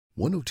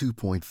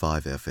102.5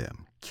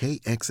 FM,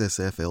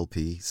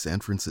 KXSFLP San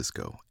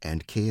Francisco,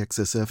 and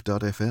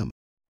KXSF.FM.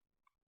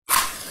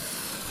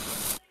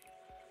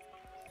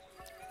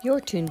 You're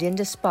tuned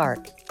into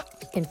Spark,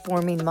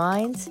 informing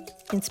minds,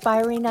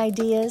 inspiring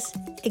ideas,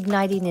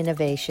 igniting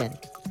innovation.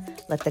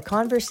 Let the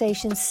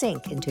conversation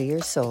sink into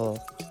your soul.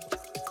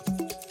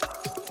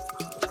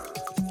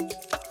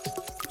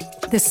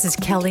 This is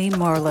Kelly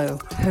Marlowe,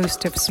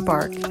 host of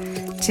Spark.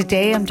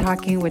 Today I'm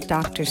talking with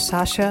Dr.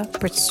 Sasha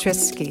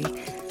Brzezicki,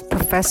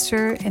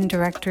 professor and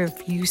director of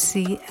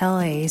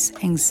UCLA's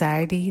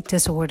Anxiety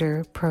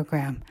Disorder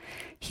Program.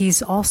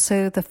 He's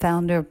also the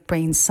founder of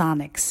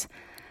BrainSonics.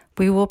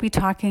 We will be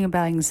talking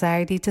about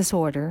anxiety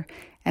disorder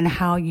and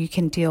how you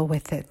can deal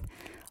with it.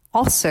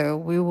 Also,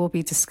 we will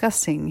be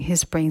discussing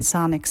his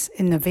BrainSonics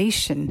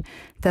innovation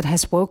that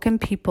has woken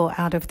people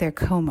out of their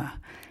coma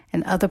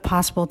and other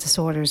possible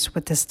disorders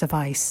with this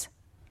device.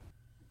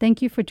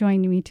 Thank you for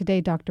joining me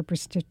today, Dr.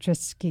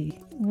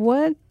 Brzezicki.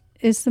 What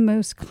is the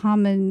most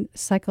common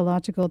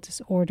psychological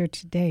disorder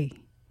today?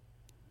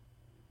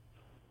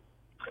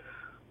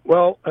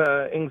 Well,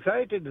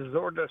 anxiety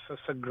disorders as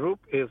a group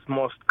is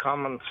most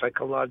common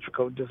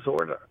psychological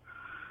disorder.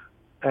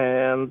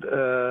 And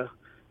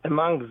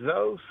among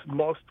those,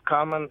 most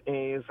common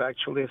is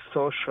actually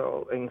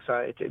social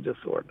anxiety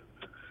disorder.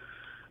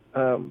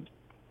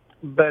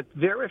 But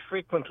very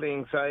frequently,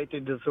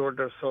 anxiety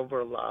disorders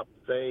overlap.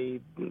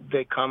 They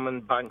come in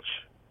bunch.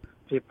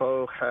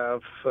 People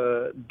have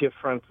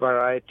different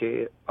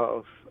variety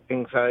of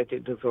anxiety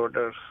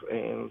disorders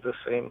in the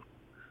same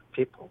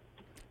people.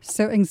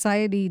 So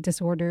anxiety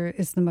disorder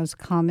is the most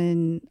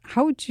common.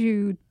 How would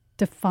you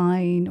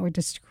define or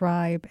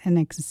describe an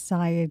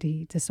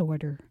anxiety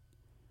disorder?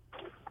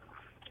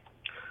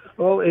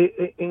 Well,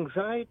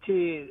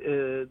 anxiety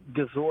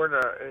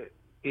disorder,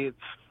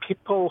 it's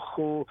people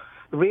who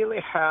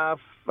really have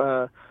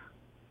a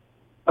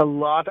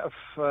lot of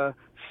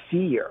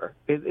fear.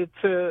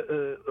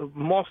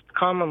 Most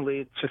commonly,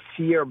 it's a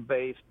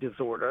fear-based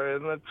disorder,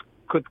 and it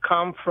could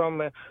come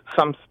from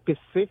some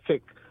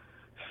specific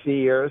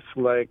fears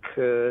like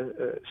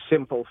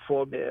simple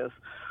phobias,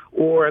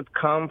 or it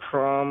come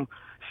from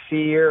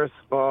fears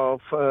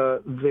of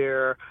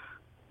their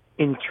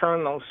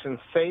internal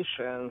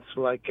sensations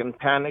like in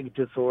panic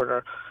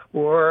disorder,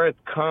 or it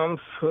comes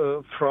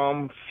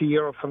from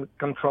fear of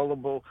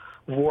uncontrollable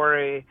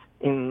worry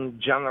in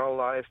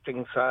generalized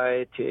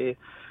anxiety,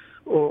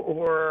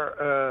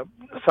 or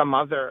some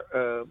other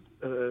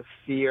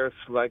fears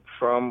like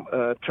from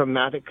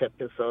traumatic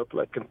episode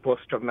like in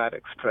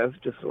post-traumatic stress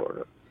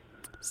disorder.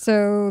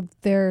 So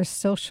there's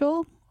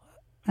social,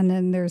 and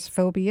then there's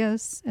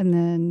phobias, and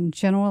then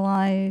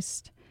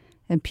generalized,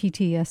 and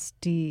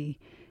PTSD.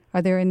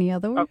 Are there any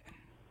other ones?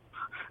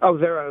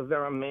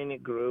 There are many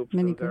groups.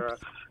 Many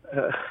groups.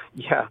 And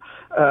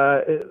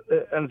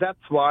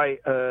that's why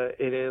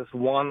it is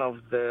one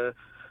of the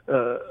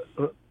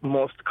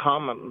most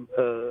common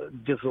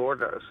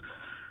disorders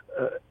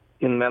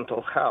in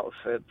mental health.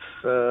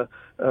 It's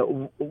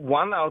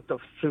 1 out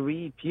of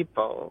 3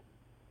 people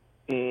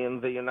in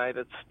the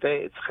United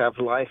States have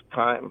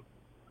lifetime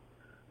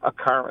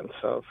occurrence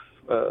of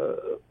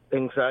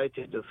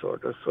anxiety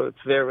disorder, so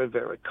it's very,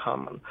 very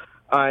common.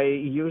 I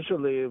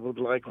usually would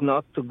like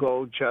not to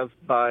go just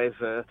by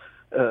the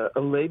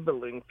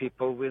labeling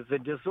people with the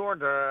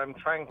disorder. I'm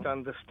trying to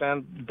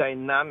understand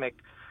dynamic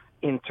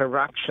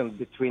interaction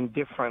between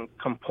different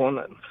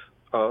components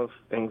of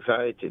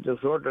anxiety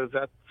disorder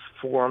that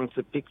forms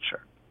a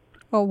picture.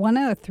 Well, 1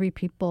 out of 3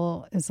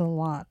 people is a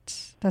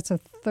lot. That's a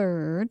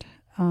third.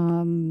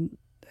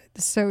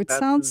 So it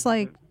sounds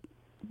like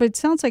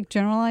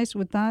generalized.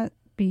 Would that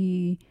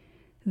be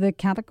the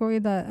category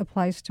that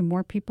applies to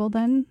more people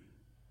then?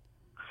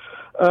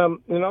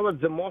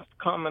 The most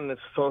common is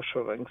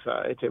social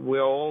anxiety.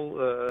 We're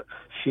all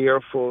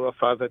fearful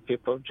of other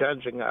people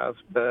judging us,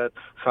 but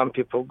some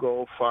people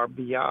go far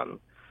beyond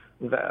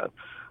that.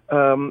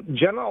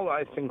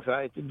 Generalized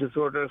anxiety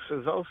disorders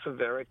is also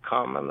very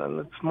common, and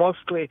it's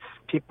mostly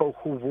people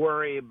who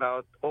worry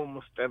about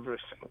almost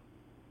everything.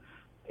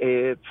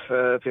 It's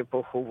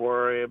people who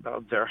worry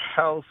about their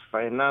health,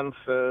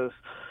 finances,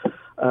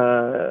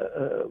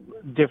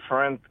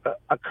 different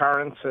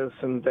occurrences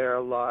in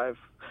their life.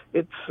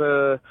 It's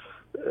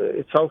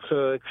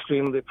also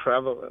extremely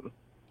prevalent.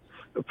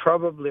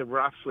 Probably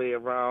roughly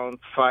around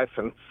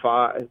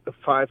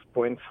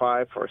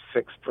 5.5 or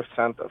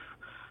 6% of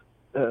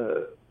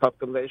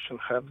population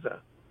have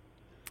that.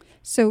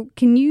 So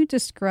can you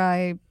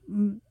describe,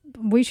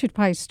 we should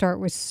probably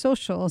start with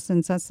social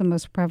since that's the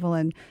most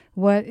prevalent.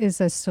 What is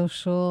a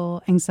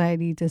social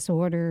anxiety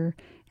disorder?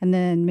 And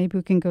then maybe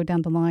we can go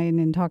down the line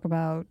and talk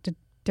about the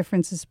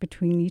differences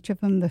between each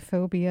of them, the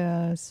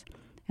phobias,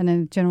 and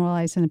then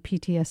generalized and the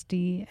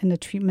PTSD and the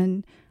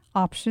treatment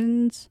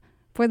options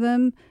for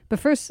them. But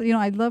first,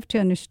 I'd love to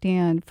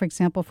understand, for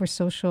example, for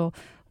social,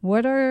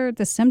 what are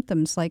the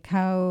symptoms? Like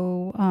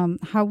how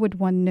would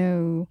one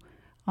know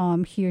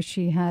he or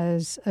she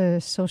has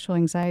a social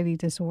anxiety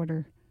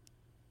disorder?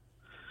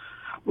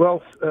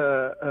 Well,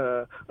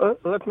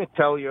 let me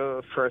tell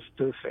you first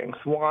two things.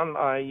 One,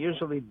 I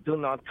usually do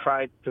not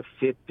try to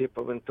fit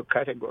people into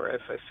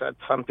categories. As I said,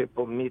 some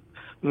people meet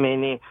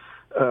many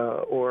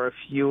or a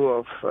few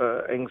of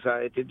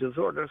anxiety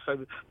disorders.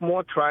 I'm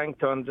more trying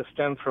to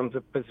understand from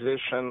the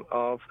position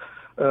of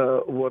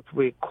what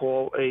we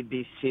call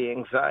ABC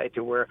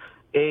anxiety, where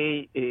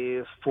A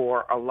is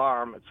for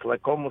alarm. It's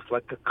like almost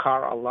like a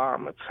car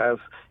alarm. It has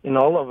in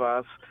all of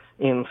us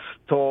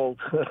installed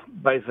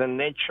by the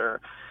nature.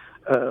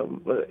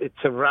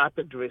 It's a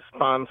rapid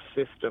response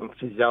system,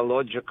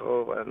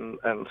 physiological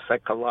and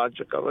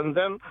psychological. And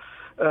then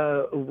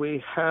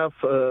we have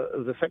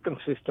the second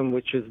system,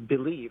 which is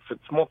belief.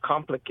 It's more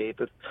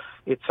complicated.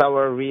 It's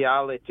our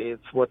reality.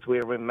 It's what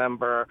we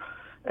remember.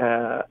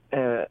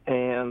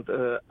 And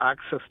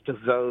access to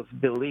those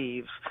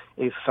beliefs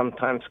is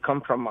sometimes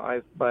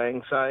compromised by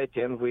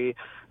anxiety, and we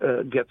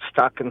get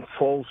stuck in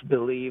false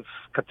beliefs,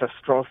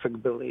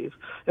 catastrophic beliefs.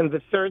 And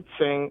the third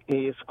thing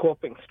is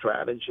coping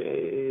strategy,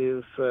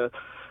 is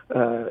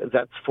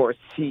that's for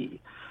C.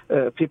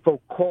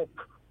 People cope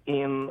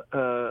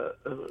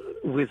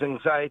with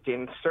anxiety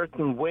in a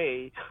certain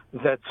way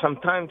that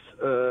sometimes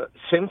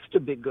seems to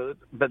be good,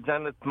 but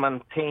then it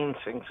maintains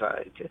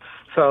anxiety.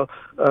 So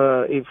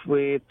if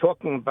we're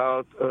talking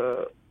about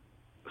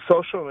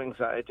social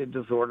anxiety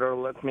disorder,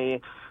 let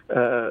me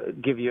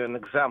give you an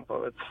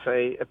example. Let's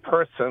say a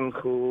person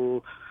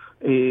who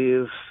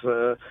is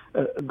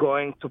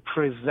going to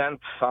present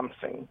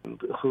something,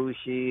 who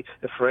he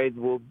afraid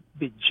will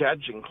be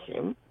judging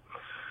him.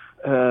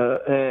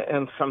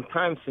 And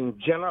sometimes in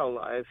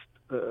generalized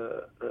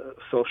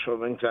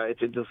social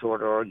anxiety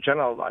disorder or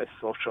generalized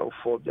social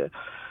phobia,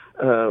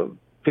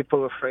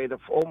 people are afraid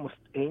of almost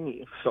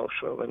any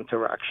social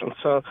interaction.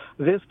 So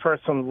this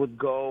person would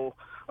go,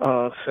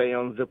 say,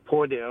 on the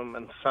podium,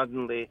 and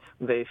suddenly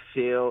they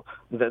feel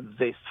that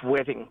they're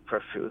sweating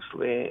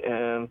profusely,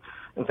 and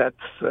that's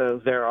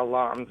their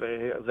alarm.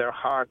 Their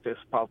heart is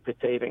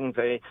palpitating.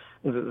 They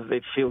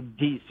feel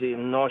dizzy,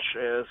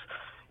 nauseous.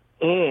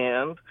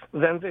 And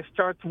then they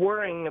start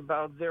worrying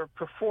about their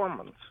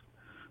performance.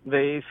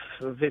 This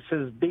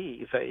is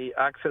B. They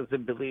access the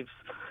beliefs,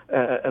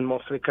 and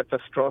mostly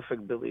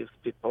catastrophic beliefs.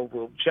 People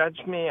will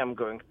judge me. I'm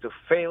going to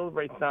fail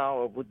right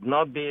now. I would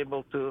not be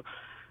able to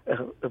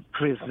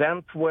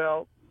present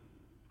well.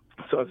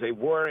 So they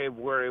worry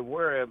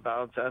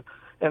about that.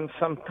 And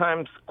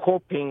sometimes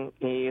coping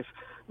is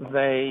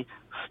they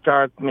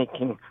start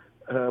making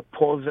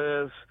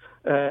pauses,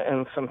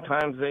 and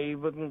sometimes they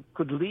even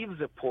could leave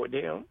the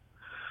podium.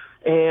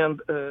 And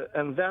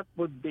that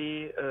would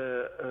be,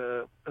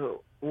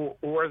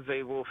 or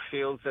they will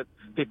feel that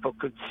people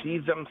could see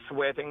them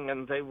sweating,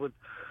 and they would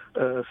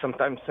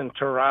sometimes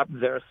interrupt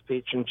their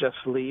speech and just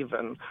leave,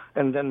 and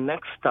then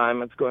next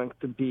time it's going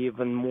to be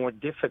even more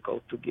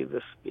difficult to give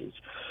a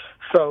speech.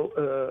 So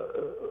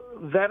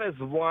that is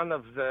one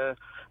of the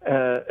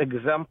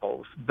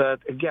examples.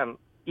 But again,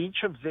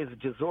 each of these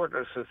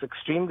disorders is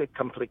extremely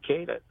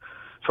complicated.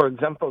 For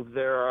example,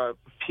 there are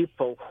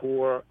people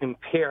who are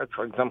impaired.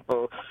 For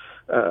example,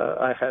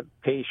 I had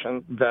a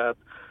patient that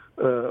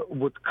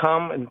would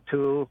come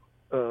into,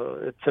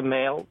 it's a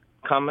male,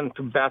 come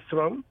into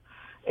bathroom,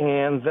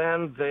 and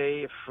then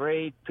they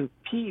afraid to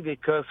pee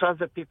because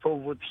other people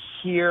would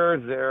hear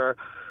their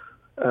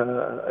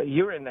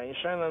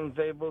urination and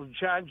they will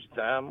judge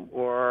them,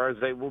 or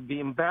they will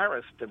be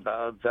embarrassed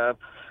about that,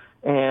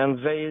 and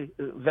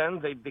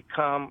they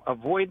become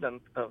avoidant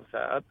of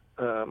that.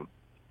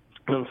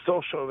 And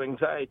social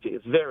anxiety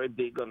is very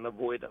big on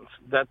avoidance.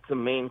 That's the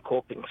main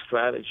coping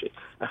strategy.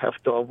 I have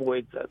to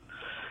avoid that.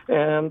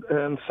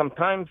 And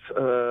sometimes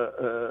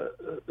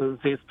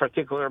this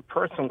particular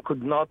person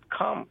could not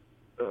come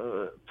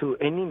to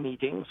any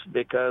meetings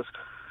because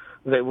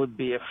they would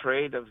be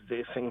afraid of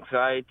this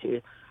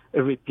anxiety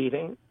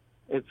repeating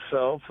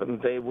itself,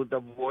 and they would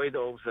avoid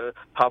all the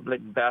public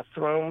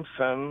bathrooms,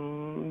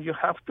 and you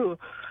have to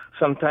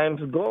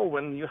sometimes go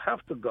when you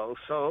have to go.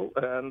 So,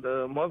 and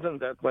more than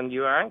that, when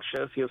you're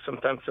anxious, you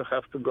sometimes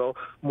have to go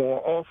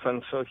more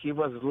often. So he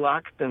was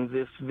locked in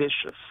this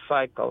vicious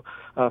cycle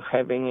of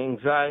having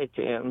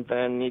anxiety and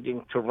then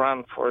needing to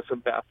run for the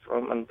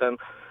bathroom, and then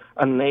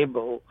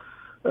unable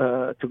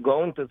to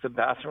go into the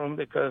bathroom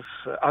because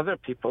other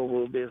people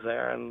will be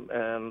there,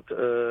 and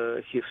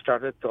he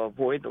started to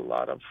avoid a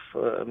lot of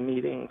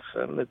meetings,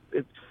 and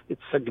it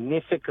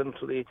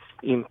significantly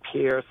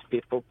impairs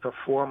people's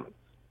performance.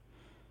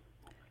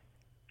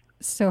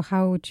 So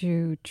how would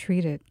you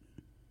treat it?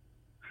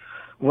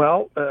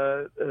 Well,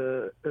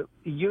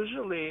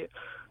 usually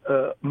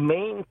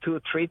main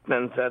two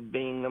treatments that are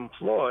being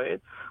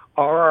employed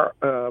are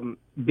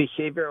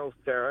behavioral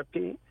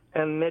therapy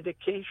and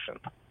medication.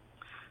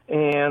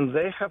 And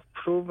they have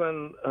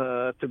proven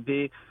to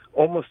be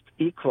almost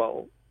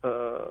equal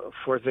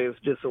for these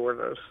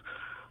disorders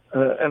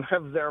and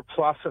have their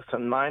pluses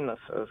and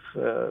minuses.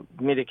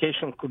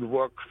 Medication could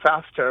work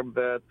faster,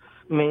 but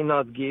may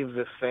not give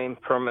the same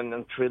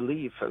permanent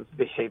relief as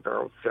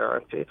behavioral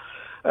therapy.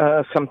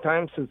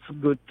 Sometimes it's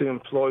good to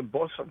employ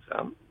both of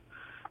them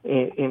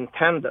in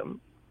tandem.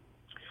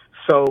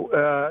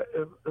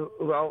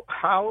 Well,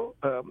 how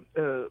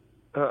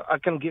I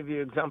can give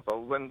you an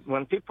example.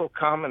 When people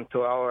come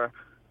into our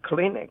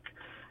clinic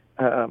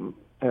in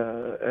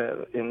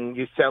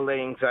UCLA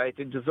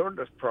Anxiety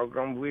Disorders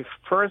Program, we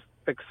first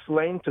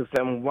explain to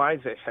them why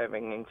they're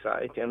having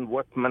anxiety and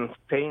what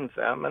maintains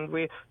them, and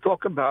we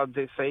talk about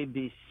this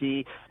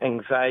ABC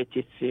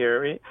anxiety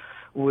theory.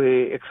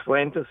 We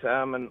explain to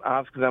them and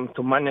ask them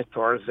to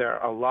monitor their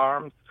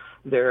alarms,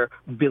 their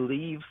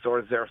beliefs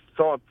or their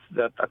thoughts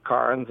that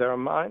occur in their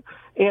mind,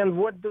 and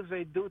what do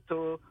they do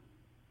to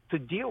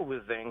deal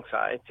with the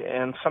anxiety.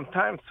 And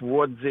sometimes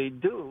what they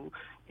do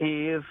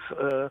is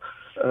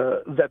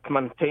that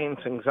maintains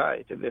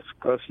anxiety,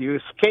 because you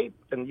escape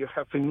and you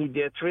have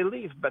immediate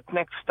relief, but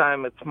next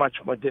time it's much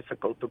more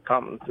difficult to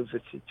come into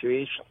the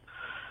situation.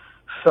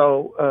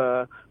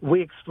 So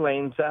we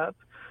explain that.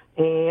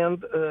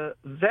 And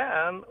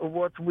then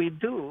what we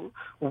do,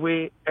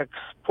 we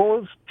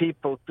expose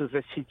people to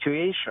the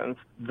situations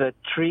that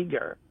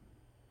trigger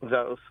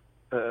those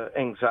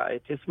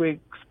anxieties. We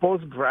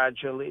expose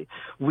gradually.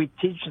 We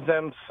teach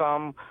them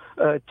some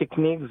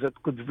techniques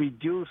that could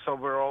reduce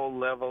overall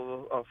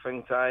level of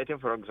anxiety.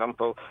 For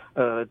example,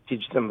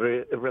 teach them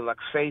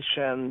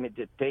relaxation,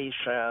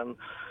 meditation,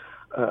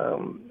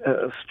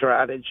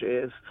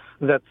 strategies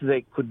that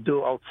they could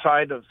do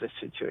outside of the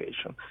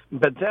situation.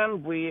 But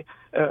then we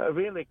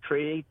really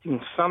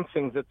creating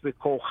something that we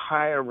call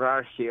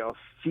hierarchy of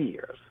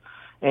fears.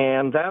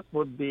 And that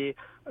would be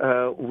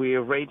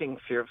we're rating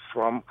fears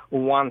from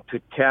 1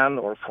 to 10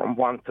 or from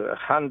 1 to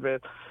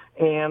 100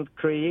 and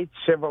create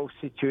several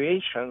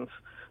situations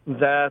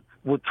that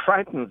would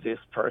frighten this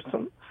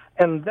person.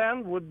 And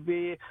then would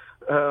be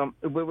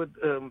we would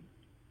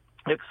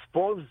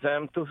expose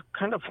them to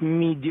kind of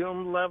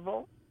medium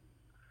level,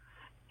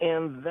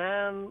 and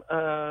then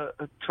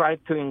try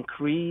to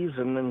increase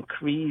and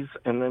increase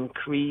and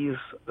increase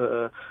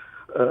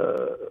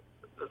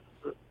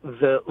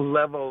the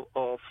level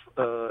of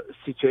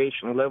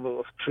situation, level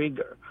of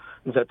trigger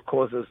that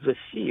causes the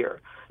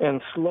fear,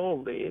 and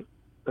slowly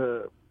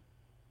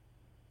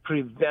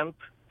prevent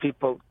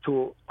people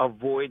to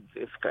avoid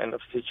this kind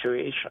of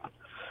situation.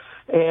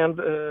 And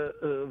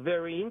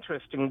very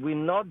interesting, we're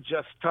not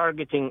just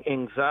targeting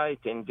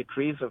anxiety and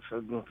decrease of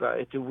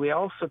anxiety, we're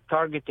also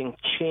targeting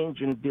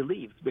change in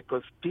beliefs,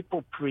 because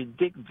people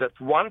predict that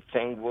one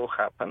thing will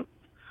happen.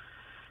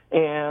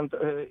 And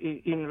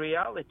in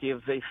reality,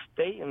 if they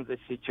stay in the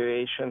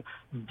situation,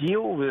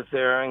 deal with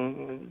their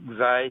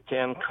anxiety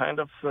and kind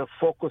of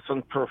focus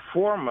on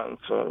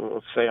performance,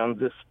 or say on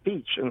the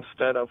speech,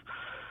 instead of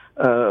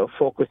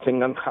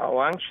focusing on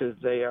how anxious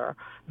they are,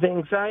 the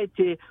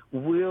anxiety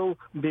will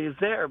be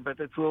there, but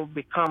it will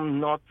become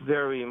not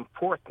very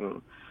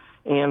important.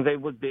 And they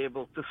would be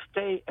able to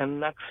stay, and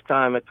next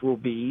time it will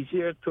be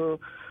easier to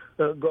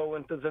go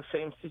into the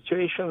same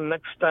situation,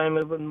 next time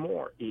even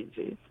more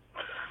easy.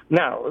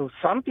 Now,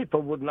 some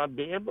people would not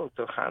be able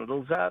to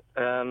handle that,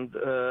 and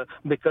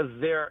because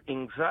their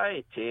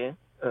anxiety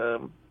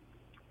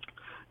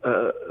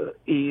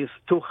is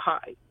too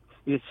high.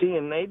 You see,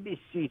 in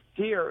ABC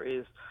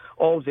theories,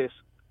 all these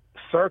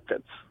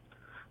circuits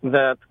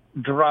that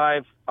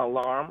drive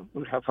alarm,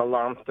 we have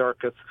alarm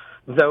circuits,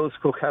 those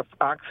who have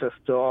access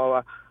to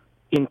our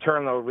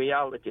internal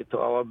reality, to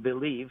our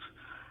beliefs,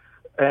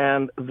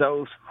 and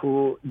those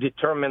who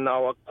determine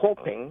our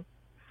coping,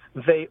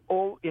 they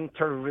all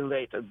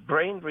interrelated.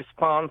 Brain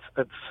responds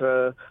as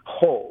a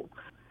whole.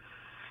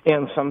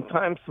 And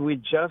sometimes we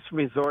just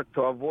resort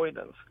to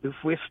avoidance. If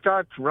we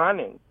start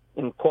running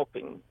in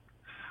coping,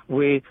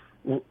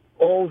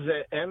 all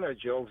the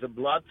energy of the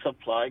blood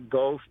supply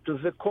goes to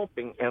the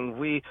coping, and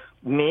we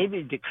may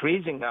be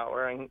decreasing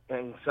our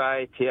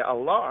anxiety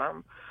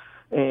alarm,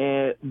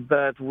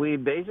 but we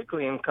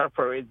basically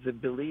incorporate the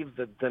belief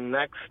that the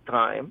next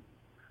time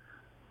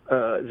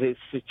this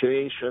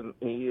situation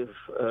is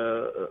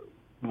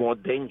more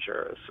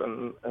dangerous,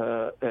 and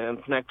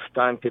next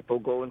time people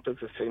go into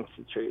the same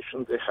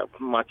situation, they have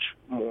much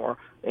more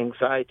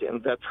anxiety,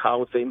 and that's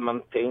how they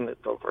maintain it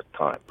over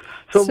time.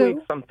 So we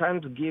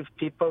sometimes give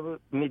people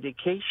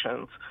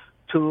medications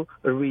to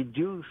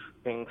reduce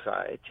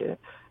anxiety,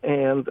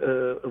 and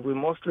we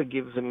mostly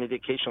give the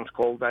medications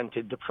called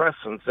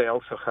antidepressants. They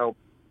also help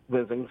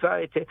with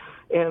anxiety,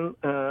 and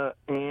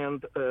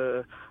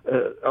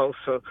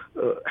also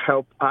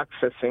help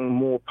accessing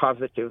more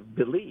positive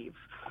beliefs.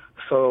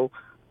 So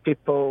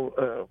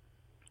people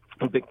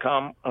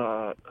become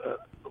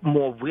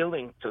more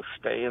willing to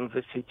stay in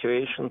the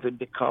situation. They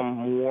become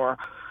more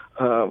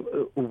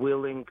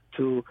willing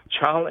to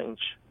challenge.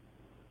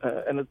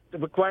 And it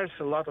requires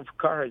a lot of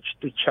courage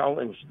to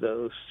challenge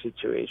those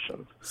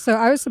situations. So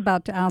I was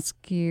about to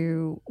ask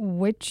you,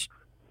 which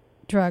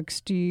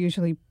drugs do you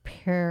usually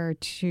pair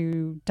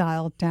to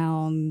dial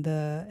down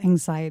the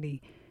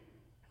anxiety?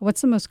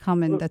 What's the most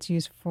common that's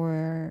used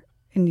for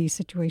in these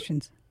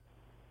situations?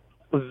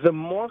 The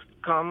most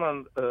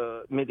common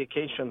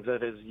medication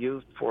that is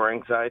used for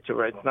anxiety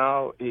right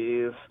now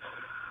is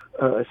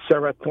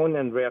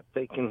serotonin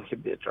reuptake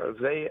inhibitor.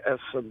 They, as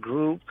a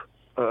group,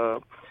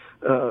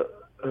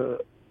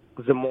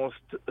 the most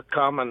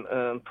common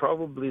and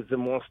probably the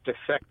most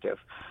effective.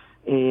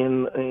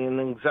 In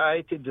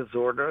anxiety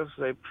disorders,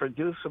 they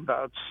produce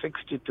about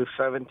 60 to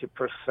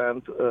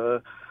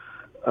 70%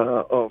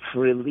 of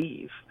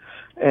relief.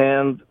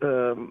 And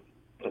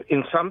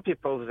in some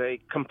people, they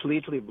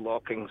completely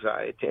block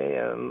anxiety,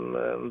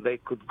 and they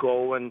could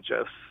go and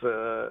just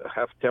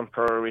have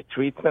temporary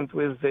treatment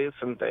with this,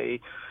 and they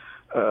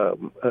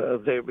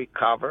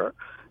recover.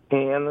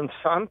 And in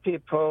some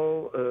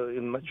people,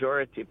 in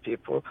majority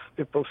people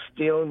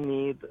still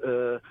need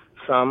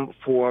some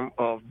form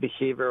of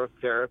behavioral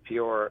therapy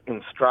or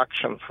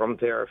instruction from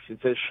their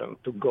physician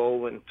to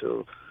go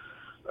into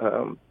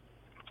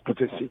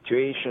the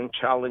situation,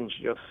 challenge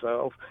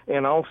yourself,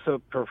 and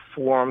also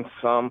perform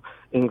some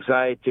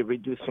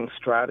anxiety-reducing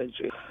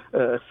strategy,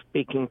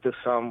 speaking to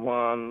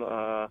someone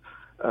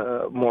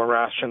more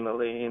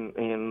rationally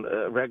in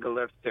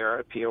regular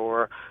therapy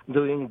or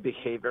doing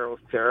behavioral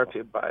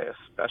therapy by a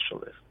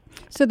specialist.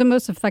 So the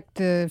most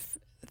effective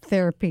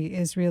therapy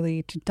is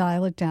really to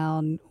dial it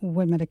down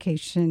with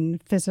medication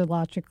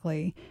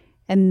physiologically,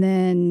 and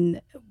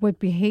then with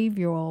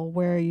behavioral,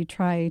 where you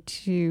try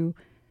to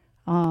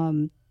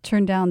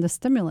turn down the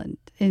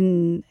stimulant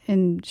in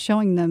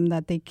showing them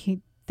that they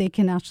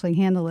can actually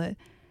handle it,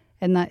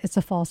 and that it's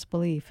a false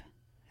belief.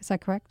 Is that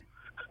correct?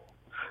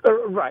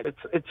 Right.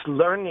 It's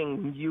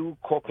learning new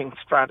coping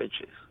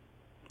strategies.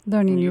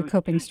 Learning new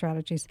coping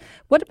strategies.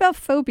 What about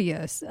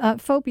phobias?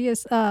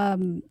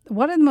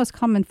 What are the most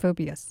common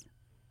phobias?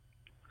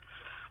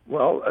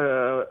 Well,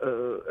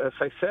 as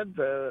I said,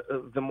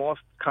 the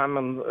most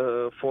common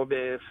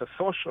phobia is a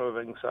social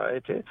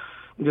anxiety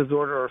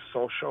disorder or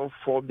social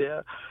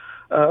phobia.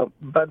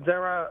 But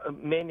there are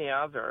many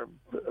other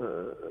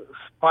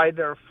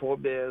spider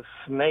phobias,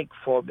 snake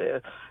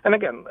phobia. And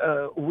again,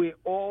 we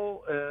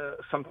all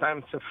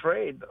sometimes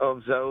afraid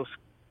of those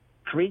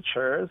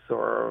creatures,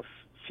 or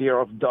fear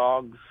of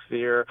dogs,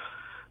 fear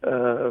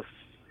of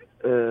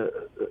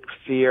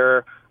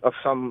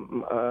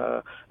some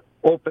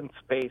open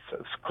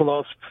spaces,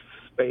 closed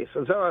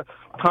spaces. There are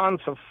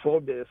tons of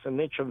phobias,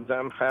 and each of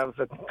them has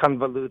a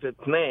convoluted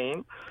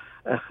name.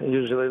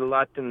 Usually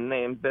Latin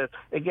name, but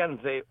again,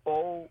 they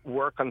all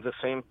work on the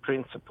same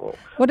principle.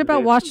 What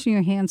about washing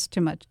your hands too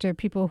much? There are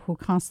people who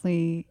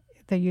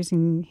they're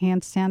using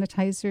hand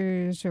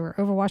sanitizers or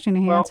overwashing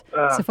their hands.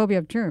 It's a phobia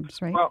of germs,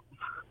 right? Well,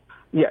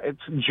 yeah,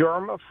 it's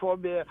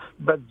germophobia,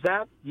 but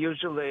that's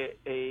usually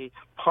a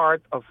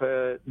part of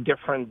a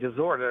different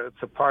disorder.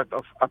 It's a part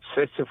of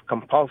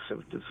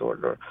obsessive-compulsive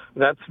disorder.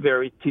 That's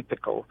very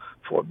typical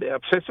phobia.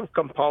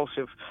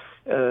 Obsessive-compulsive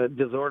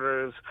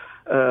disorders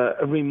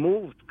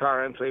removed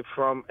currently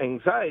from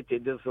anxiety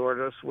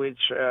disorders,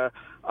 which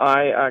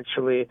I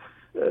actually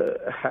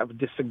have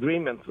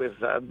disagreement with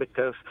that,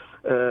 because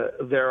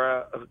there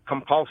are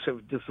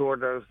compulsive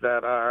disorders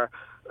that are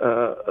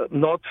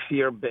not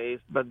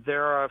fear-based, but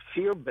there are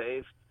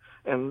fear-based,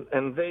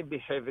 and they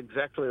behave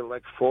exactly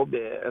like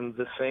phobia, and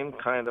the same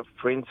kind of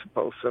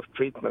principles of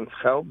treatments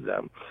help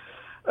them.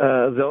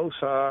 Those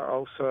are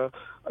also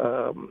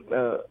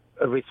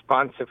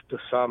responsive to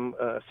some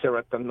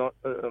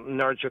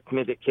serotonergic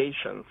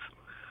medications.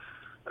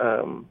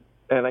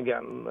 And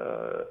again,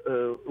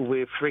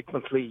 we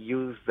frequently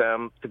use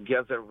them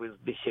together with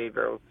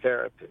behavioral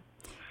therapy.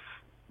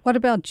 What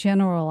about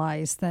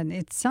generalized then?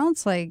 It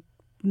sounds like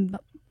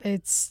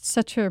it's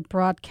such a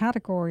broad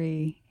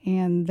category,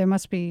 and there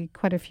must be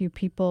quite a few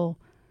people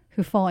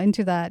who fall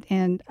into that.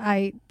 And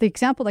the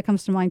example that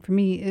comes to mind for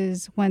me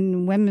is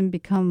when women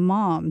become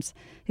moms.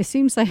 It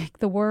seems like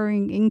the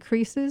worrying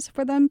increases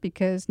for them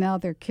because now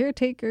they're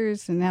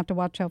caretakers and they have to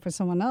watch out for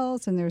someone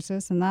else, and there's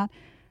this and that.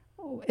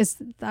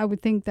 I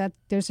would think that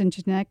there's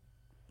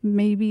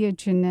maybe a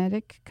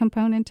genetic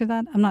component to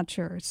that. I'm not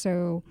sure.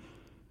 So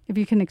if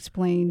you can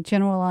explain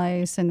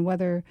generalize and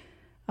whether,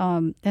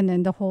 and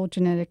then the whole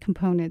genetic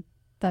component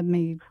that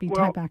may be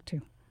tied back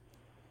to.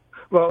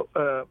 Well,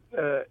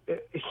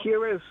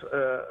 here is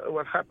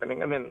what's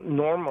happening. I mean,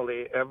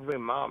 normally every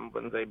mom,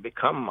 when they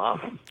become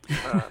mom,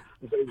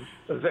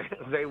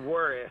 they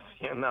worry,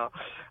 you know.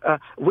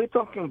 We're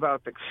talking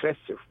about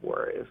excessive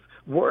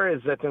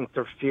worries that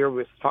interfere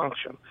with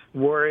function,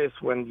 worries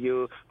when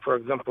you, for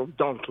example,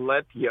 don't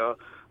let your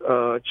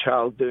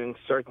child doing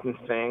certain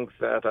things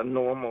that are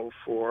normal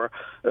for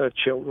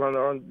children,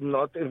 or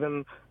not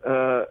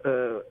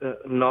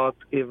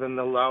even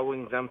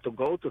allowing them to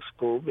go to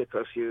school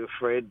because you're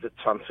afraid that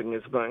something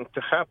is going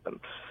to happen.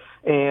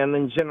 And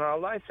in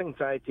generalized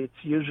anxiety,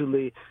 it's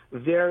usually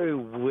very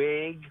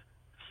vague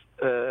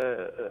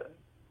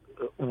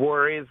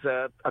worries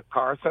that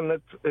occurs, and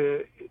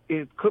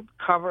it could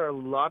cover a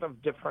lot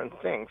of different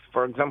things.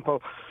 For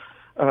example,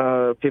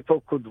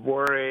 people could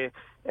worry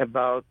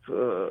about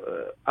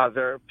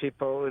other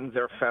people in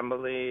their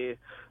family.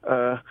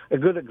 A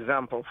good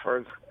example,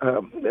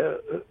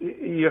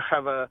 you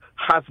have a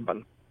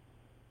husband,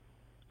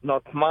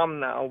 not mom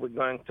now, we're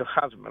going to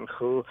husband,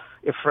 who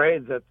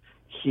afraid that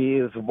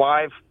his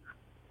wife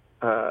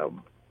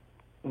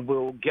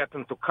will get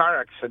into car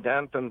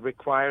accident and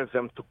requires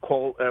them to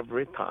call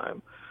every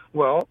time.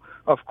 Well,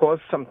 of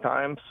course,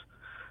 sometimes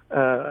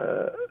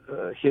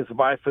his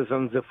wife is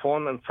on the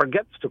phone and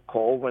forgets to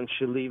call when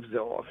she leaves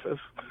the office,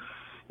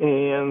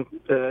 and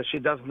she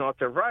does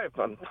not arrive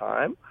on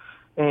time.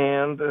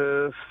 And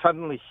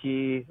suddenly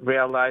he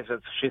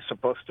realizes she's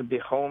supposed to be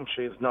home.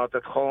 She's not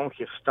at home.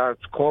 He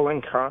starts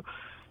calling her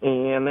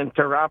and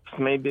interrupts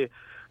maybe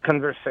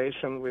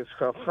conversation with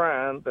her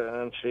friend.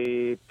 And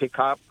she pick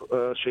up.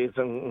 She's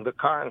in the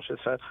car, and she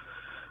says,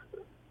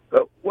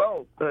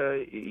 "Well,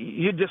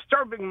 you're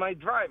disturbing my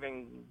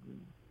driving.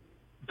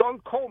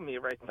 Don't call me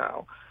right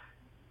now."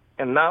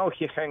 And now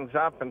he hangs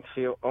up and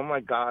feels, "Oh my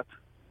God,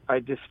 I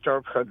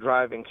disturbed her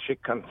driving." She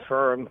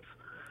confirms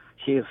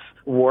his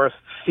worst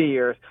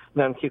fears.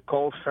 Then he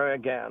calls her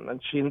again,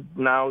 and she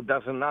now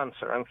doesn't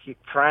answer, and he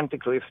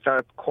frantically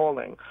starts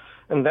calling.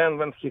 And then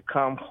when he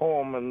comes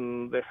home,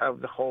 and they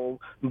have the whole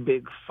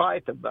big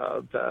fight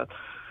about that.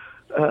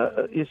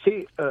 You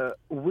see,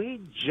 we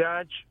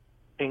judge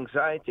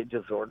anxiety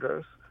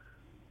disorders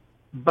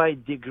by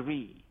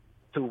degree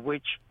to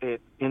which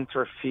it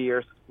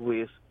interferes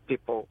with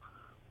people's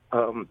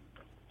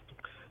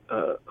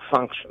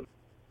function.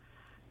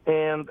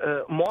 And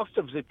most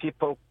of the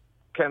people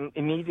can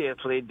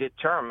immediately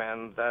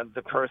determine that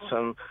the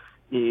person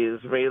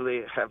is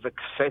really have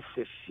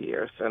excessive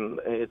fears, and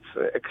it's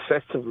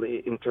excessively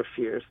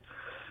interferes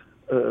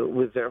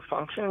with their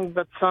functioning.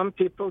 But some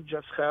people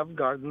just have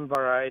garden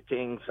variety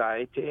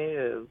anxiety,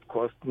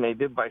 caused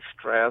maybe by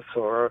stress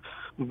or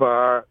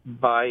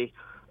by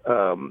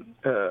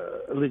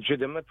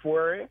legitimate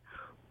worry,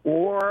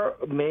 or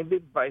maybe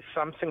by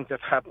something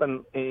that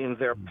happened in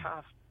their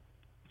past,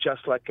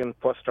 just like in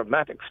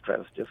post-traumatic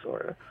stress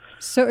disorder.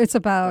 So it's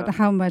about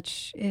how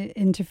much it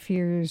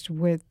interferes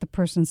with the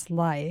person's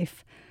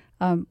life.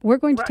 We're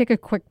going to take a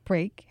quick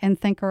break and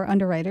thank our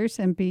underwriters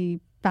and be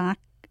back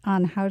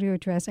on how to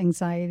address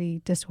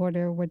anxiety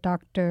disorder with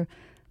Dr.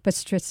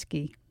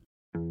 Bystricky.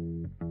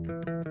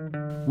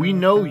 We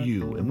know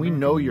you, and we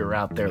know you're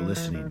out there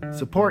listening.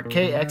 Support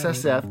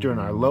KXSF during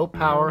our Low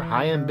Power,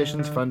 High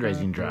Ambitions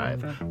fundraising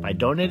drive by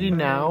donating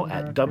now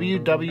at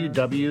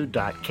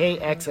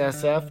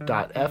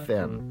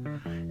www.kxsf.fm.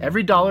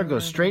 Every dollar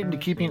goes straight into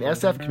keeping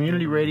SF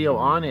Community Radio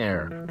on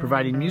air,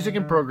 providing music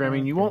and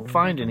programming you won't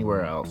find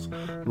anywhere else.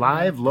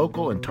 Live,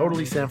 local, and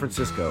totally San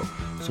Francisco.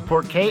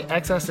 Support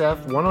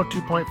KXSF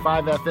 102.5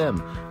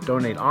 FM.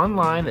 Donate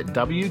online at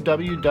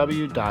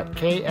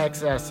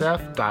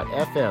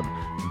www.kxsf.fm.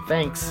 And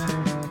thanks.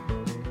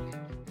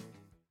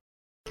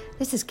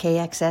 This is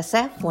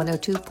KXSF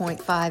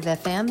 102.5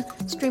 FM,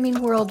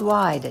 streaming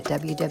worldwide at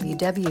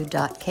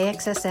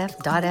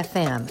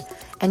www.kxsf.fm.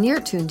 And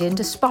you're tuned in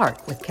to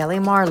Spark with Kelly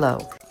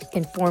Marlowe,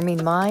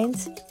 informing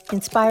minds,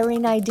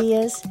 inspiring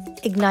ideas,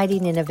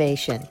 igniting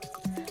innovation.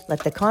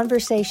 Let the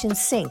conversation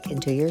sink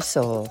into your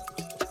soul.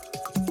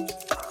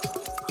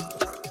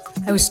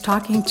 I was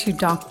talking to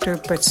Dr.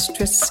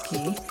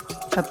 Bystricky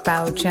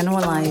about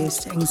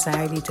generalized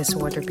anxiety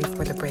disorder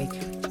before the break.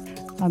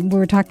 We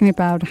were talking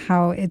about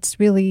how it's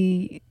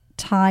really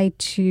tied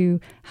to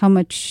how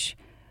much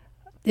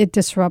it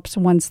disrupts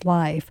one's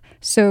life.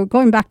 So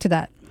going back to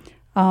that,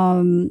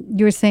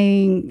 you were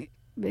saying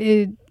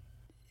it.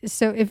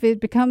 So if it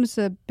becomes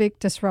a big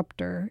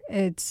disruptor,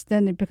 it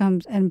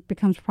becomes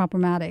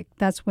problematic.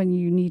 That's when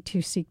you need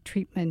to seek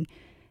treatment.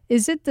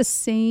 Is it the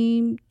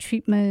same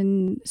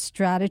treatment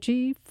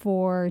strategy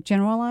for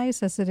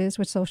generalized as it is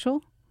with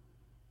social?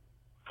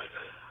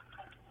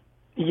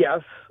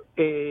 Yes,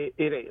 it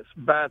is.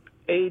 But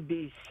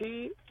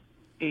ABC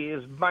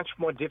is much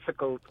more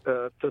difficult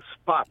to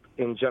spot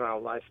in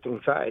generalized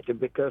anxiety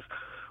because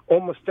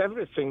almost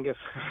everything is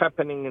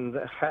happening in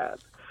the head.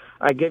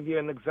 I gave you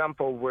an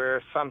example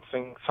where some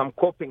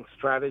coping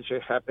strategy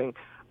happens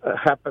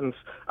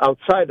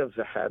outside of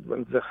the head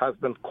when the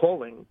husband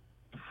calling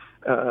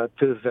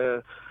to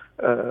the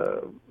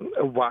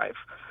wife.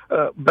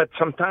 But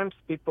sometimes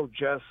people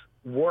just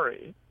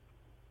worry.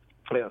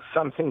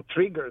 Something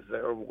triggers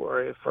their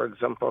worry. For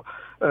example,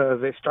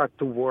 they start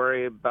to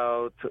worry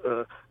about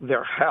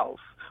their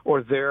health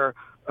or their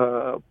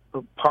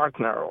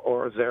partner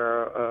or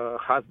their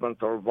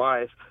husband or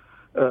wife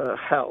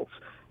health.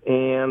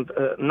 And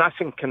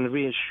nothing can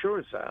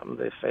reassure them.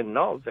 They say,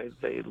 no, they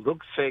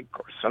look sick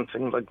or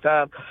something like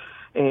that.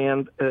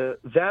 And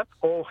that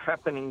all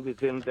happening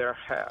within their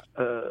head.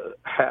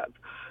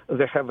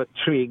 They have a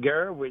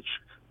trigger which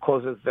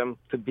causes them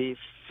to be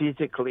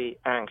physically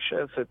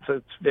anxious.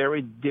 It's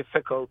very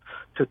difficult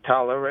to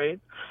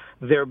tolerate.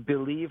 Their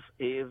belief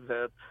is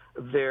that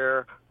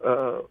their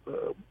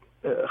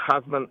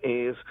husband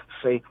is,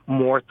 say,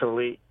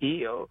 mortally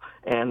ill,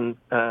 and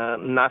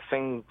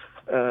nothing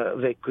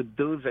they could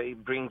do. They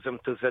bring them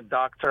to the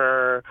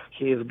doctor.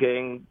 He is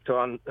going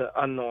to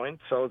anoint,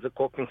 so the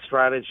coping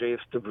strategy is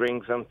to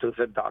bring them to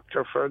the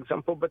doctor, for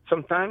example. But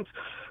sometimes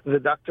the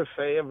doctor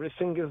say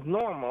everything is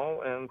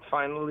normal and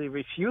finally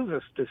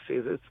refuses to see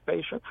this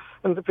patient,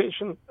 and the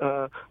patient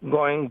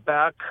going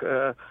back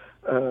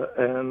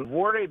and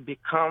worry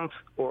becomes,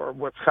 or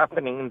what's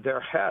happening in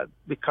their head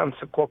becomes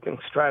a coping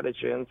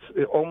strategy, and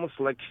it almost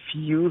like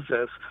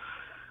fuses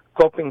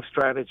coping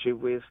strategy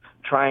with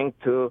trying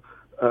to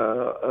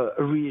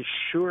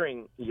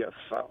reassuring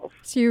yourself.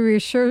 So you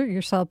reassure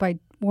yourself by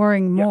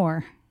worrying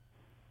more.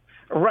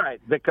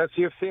 Right, because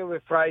you feel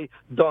if I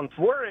don't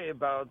worry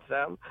about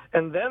them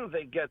and then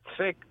they get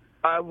sick,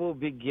 I will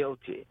be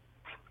guilty.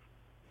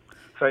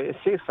 So you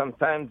see,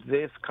 sometimes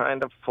this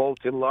kind of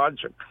faulty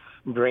logic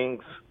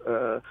brings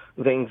the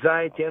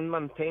anxiety and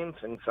maintains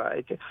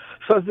anxiety.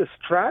 So the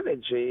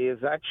strategy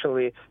is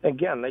actually,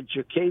 again,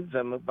 educate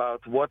them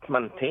about what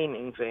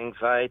maintaining the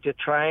anxiety,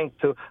 trying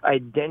to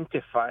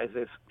identify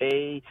this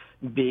A,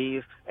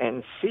 B's,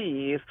 and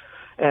C's,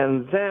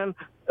 and then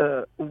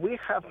we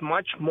have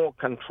much more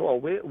control.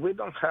 We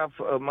don't have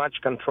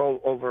much control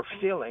over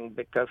feeling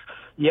because,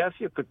 yes,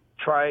 you could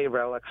try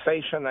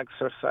relaxation,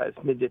 exercise,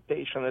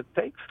 meditation. It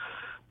takes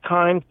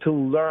time to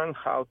learn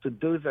how to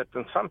do that.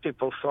 And some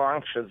people are so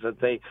anxious that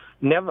they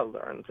never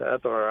learn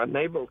that or are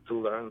unable to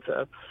learn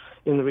that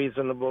in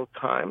reasonable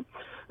time.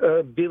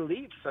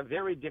 Beliefs are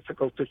very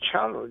difficult to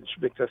challenge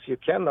because you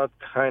cannot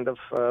kind of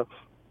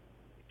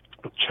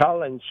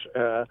challenge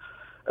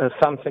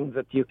something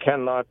that you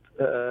cannot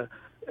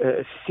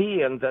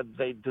see and that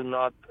they do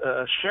not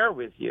share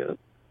with you.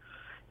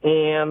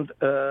 And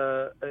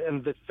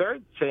the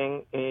third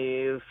thing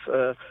is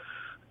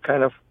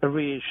kind of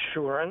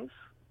reassurance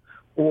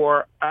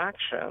or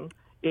action.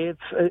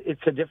 It's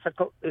a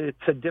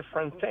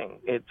different thing.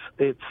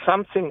 It's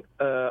something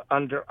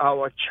under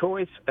our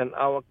choice and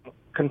our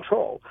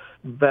control,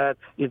 but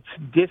it's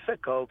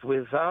difficult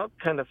without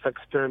kind of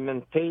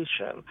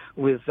experimentation,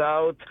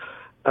 without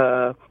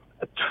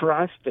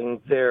trusting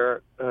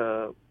their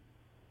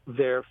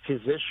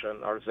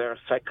physician or their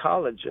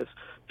psychologist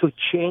to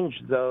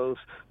change those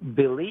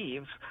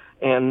beliefs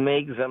and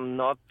make them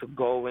not to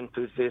go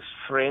into this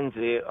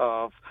frenzy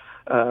of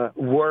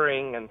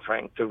worrying and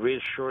trying to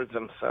reassure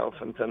themselves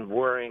and then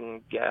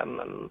worrying again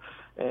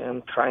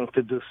and trying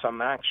to do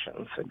some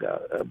actions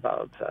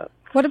about that.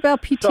 What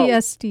about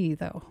PTSD,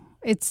 though?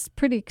 It's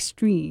pretty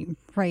extreme,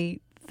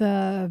 right?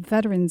 The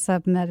veterans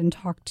I've met and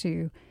talked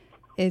to,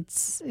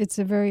 it's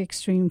a very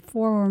extreme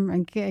form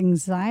of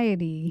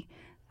anxiety.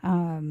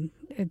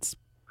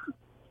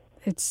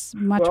 It's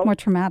much more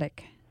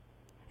traumatic,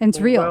 and it's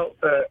real.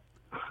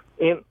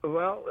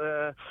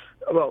 Well,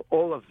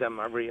 all of them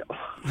are real.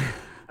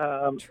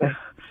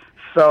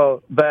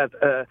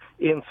 But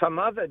in some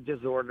other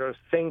disorders,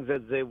 things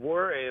that they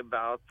worry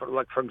about,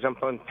 like for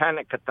example, in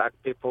panic attack,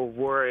 people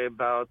worry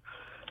about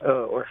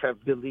or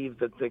have believed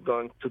that they're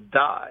going to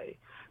die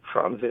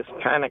from this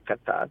panic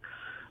attack,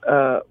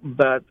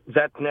 but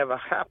that never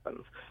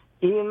happens.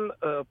 In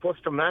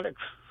post-traumatic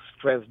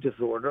stress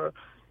disorder,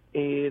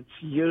 it's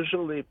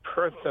usually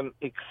person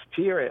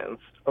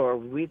experience or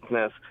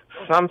witness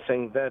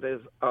something that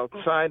is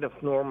outside of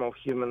normal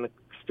human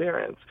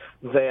experience.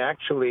 They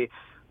actually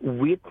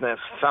witness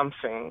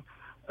something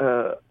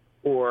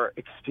or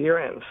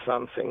experience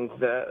something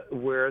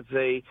where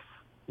they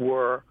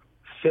were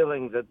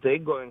feeling that they're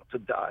going to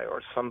die,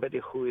 or somebody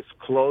who is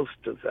close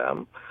to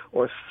them,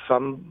 or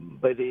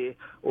somebody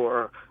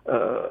or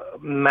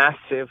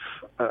massive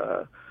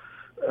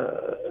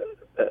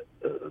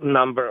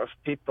number of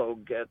people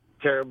get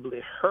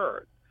terribly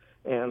hurt,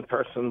 and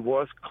person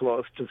was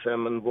close to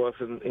them and was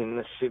in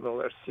a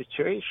similar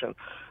situation,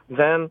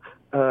 then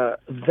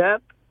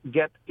that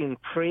get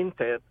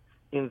imprinted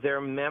in their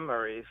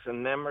memories,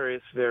 and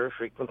memories very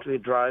frequently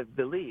drive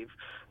belief.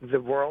 The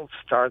world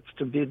starts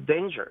to be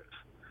dangerous,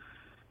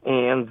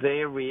 and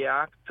they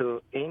react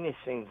to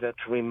anything that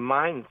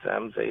reminds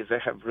them. They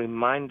have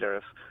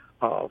reminders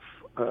of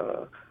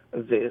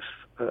this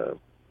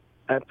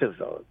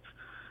episodes.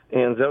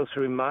 And those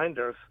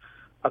reminders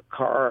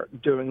occur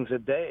during the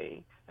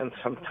day, and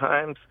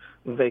sometimes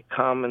they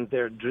come in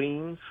their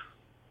dreams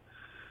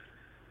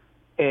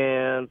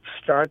and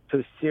start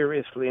to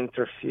seriously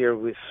interfere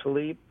with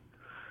sleep.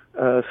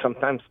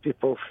 Sometimes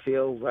people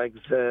feel like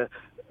the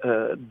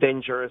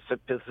dangerous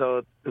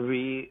episode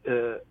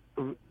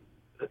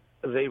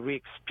they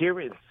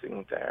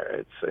re-experiencing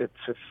there.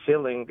 It's a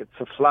feeling, it's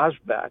a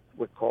flashback,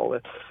 we call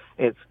it.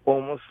 It's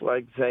almost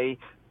like they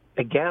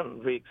again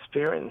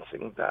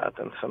re-experiencing that,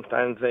 and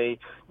sometimes they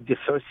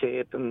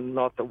dissociate and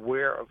not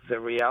aware of the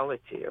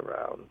reality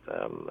around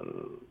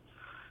them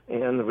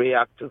and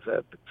react to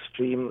that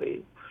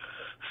extremely.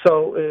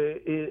 So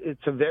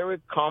it's a very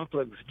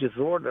complex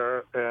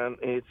disorder, and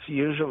it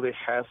usually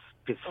has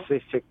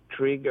specific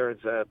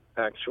triggers that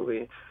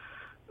actually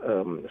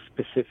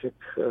specific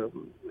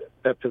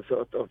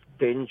episode of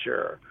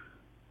danger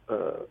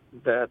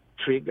that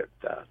triggered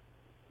that.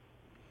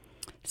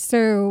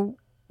 So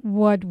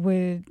what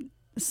would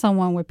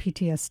someone with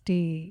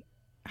PTSD,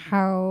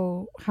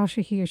 how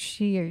should he or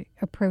she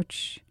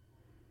approach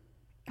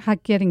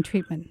getting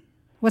treatment?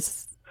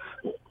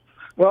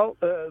 Well,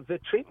 the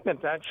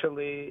treatment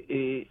actually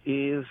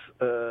is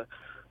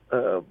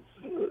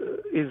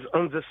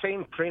on the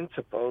same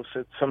principles.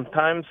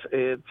 Sometimes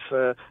it's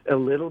a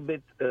little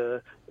bit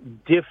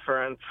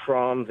different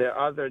from the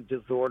other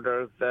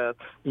disorders that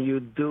you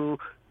do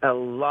a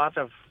lot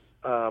of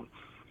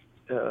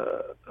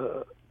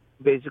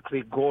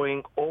basically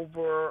going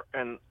over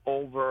and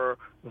over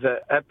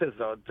the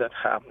episode that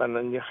happened,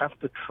 and you have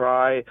to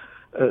try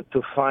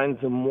to find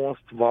the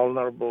most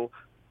vulnerable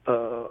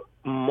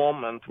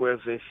moment where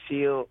they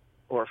feel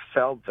or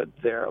felt that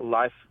their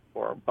life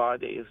or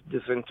body is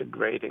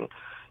disintegrating.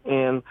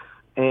 And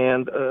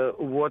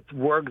what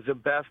works the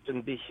best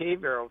in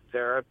behavioral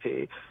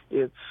therapy,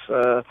 it's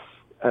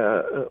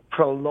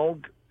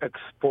prolonged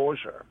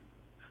exposure.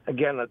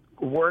 Again,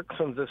 it works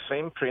on the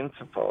same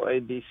principle,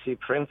 ABC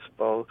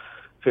principle.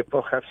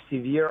 People have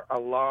severe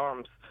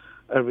alarms,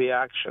 a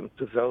reaction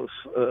to those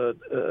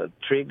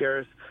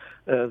triggers.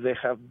 They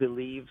have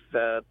beliefs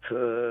that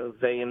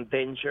they're in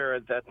danger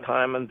at that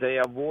time, and they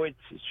avoid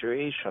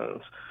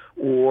situations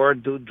or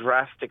do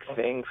drastic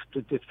things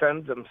to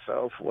defend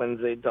themselves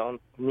when they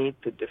don't need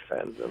to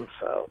defend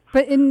themselves.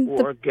 But in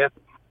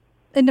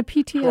the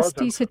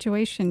PTSD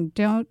situation,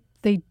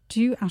 they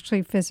do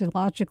actually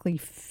physiologically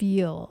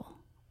feel,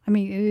 I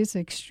mean, it is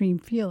an extreme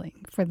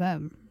feeling for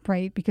them,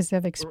 right? Because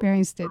they've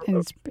experienced it and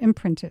it's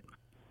imprinted.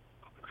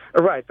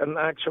 Right, and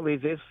actually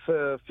this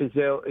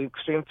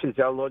extreme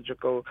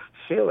physiological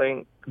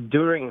feeling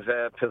during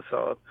the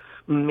episode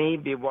may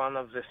be one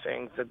of the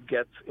things that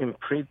gets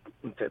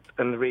imprinted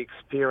and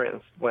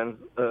re-experienced when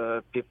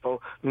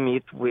people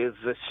meet with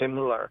a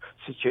similar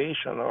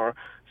situation or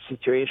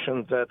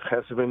situation that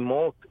has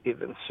remote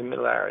even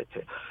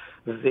similarity.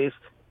 These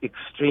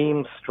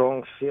extreme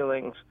strong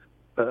feelings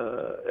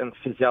and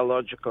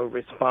physiological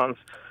response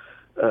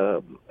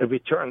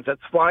return.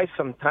 That's why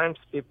sometimes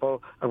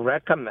people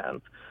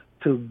recommend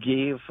to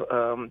give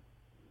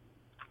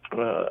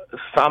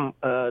some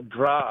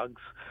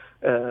drugs,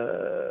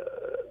 for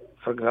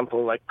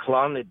example, like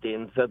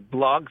clonidine, that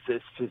blocks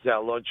this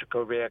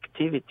physiological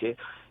reactivity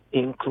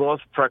in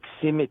close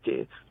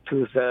proximity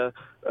to the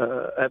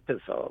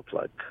episode.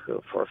 Like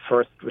for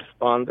first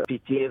responder,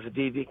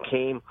 PTSD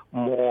became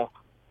more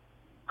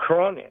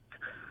chronic.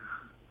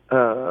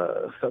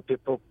 So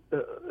people,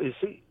 you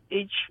see,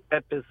 each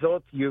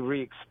episode you're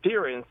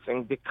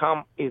re-experiencing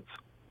become its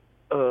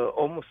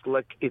almost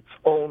like its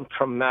own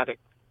traumatic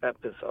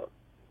episode.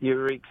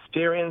 You're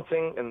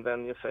experiencing, and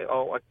then you say,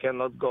 "Oh, I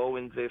cannot go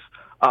in this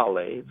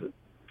alley.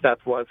 That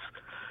was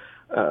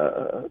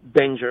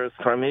dangerous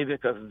for me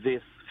because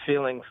these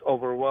feelings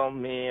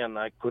overwhelmed me, and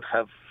I could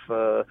have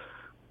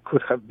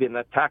been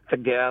attacked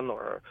again,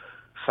 or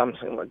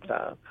something like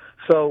that."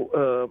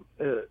 So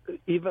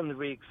even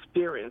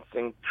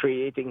re-experiencing,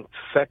 creating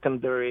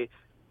secondary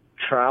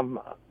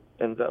trauma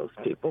in those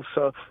people.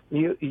 So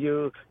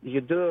you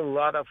do a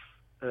lot of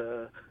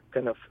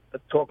kind of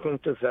talking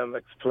to them,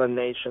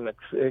 explanation.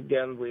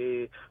 Again,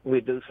 we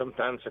do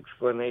sometimes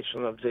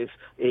explanation of this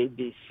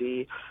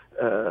ABC.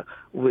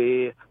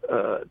 We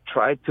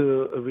try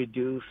to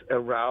reduce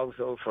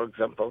arousal, for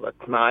example,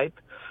 at night.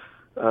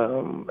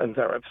 And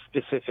there are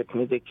specific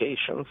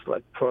medications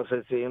like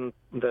prozazine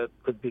that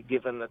could be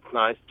given at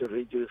night to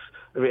reduce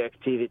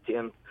reactivity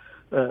and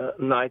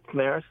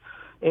nightmares.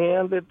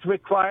 And it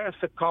requires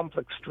a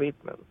complex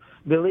treatment.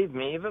 Believe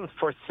me, even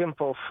for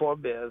simple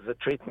phobia, the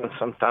treatment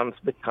sometimes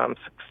becomes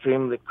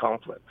extremely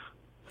complex.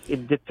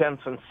 It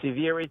depends on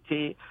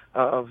severity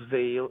of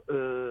the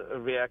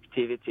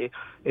reactivity,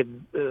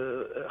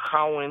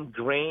 how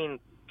ingrained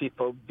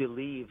people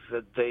believe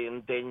that they're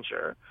in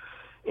danger,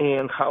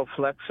 and how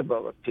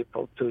flexible are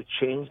people to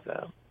change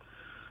them.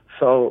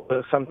 So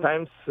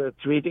sometimes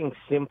treating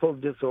simple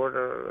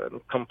disorder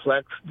and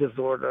complex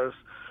disorders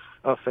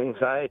of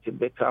anxiety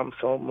becomes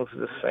almost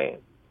the same.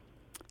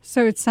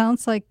 So it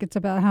sounds like it's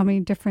about how many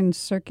different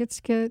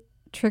circuits get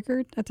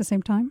triggered at the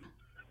same time?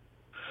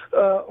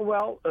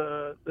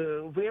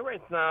 We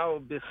right now,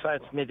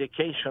 besides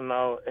medication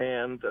now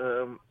and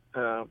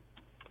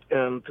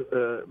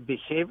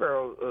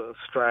behavioral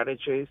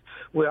strategies,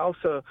 we're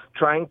also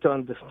trying to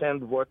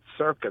understand what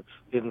circuits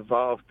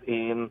involved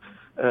in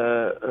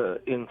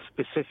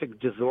specific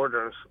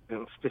disorders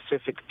in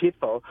specific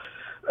people,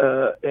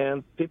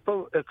 and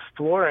people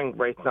exploring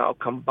right now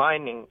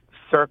combining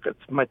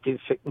circuits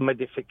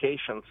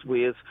modifications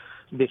with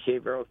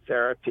behavioral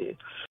therapy.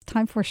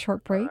 Time for a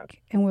short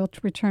break, and we'll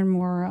return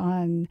more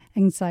on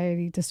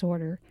anxiety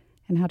disorder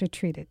and how to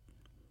treat it.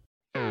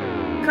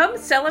 Come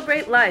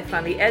celebrate life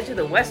on the edge of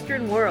the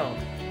Western world.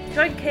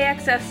 Join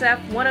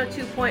KXSF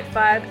 102.5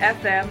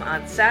 FM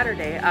on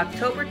Saturday,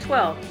 October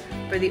 12th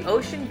for the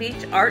Ocean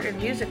Beach Art and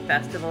Music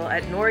Festival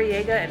at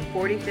Noriega and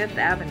 45th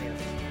Avenue.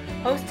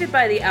 Hosted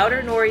by the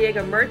Outer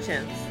Noriega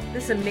Merchants,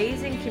 this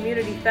amazing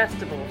community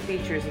festival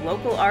features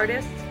local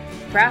artists,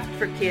 craft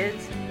for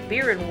kids,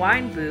 beer and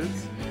wine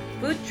booths,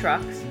 food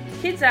trucks,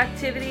 kids'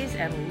 activities,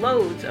 and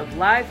loads of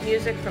live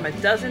music from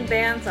a dozen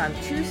bands on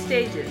 2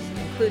 stages,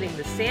 including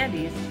the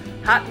Sandys,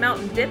 Hot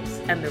Mountain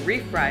Dips, and the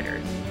Reef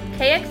Riders.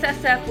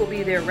 KXSF will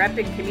be there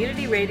repping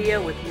community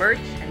radio with merch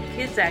and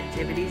kids'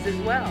 activities as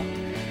well.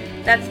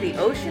 That's the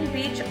Ocean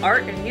Beach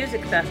Art and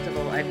Music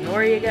Festival at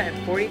Noriega and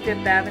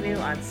 45th Avenue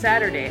on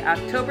Saturday,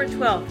 October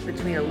 12th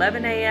between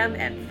 11 a.m.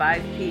 and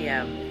 5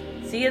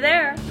 p.m. See you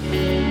there!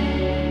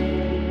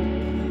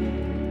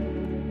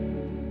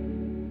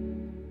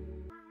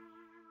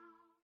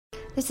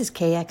 This is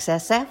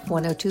KXSF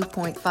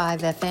 102.5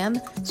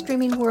 FM,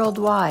 streaming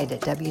worldwide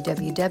at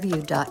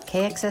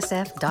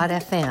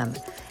www.kxsf.fm.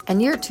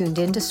 And you're tuned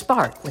in to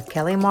Spark with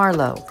Kelly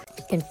Marlowe,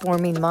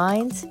 informing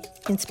minds,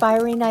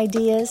 inspiring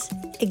ideas,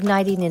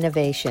 igniting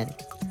innovation.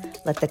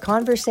 Let the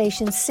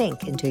conversation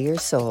sink into your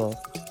soul.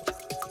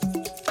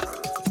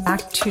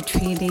 Back to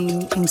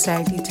treating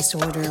anxiety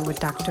disorder with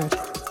Dr.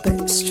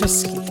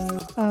 Bystrisky.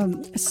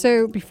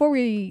 So before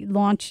we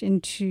launch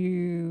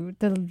into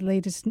the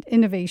latest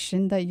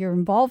innovation that you're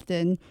involved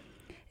in,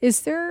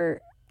 is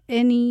there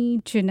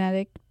any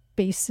genetic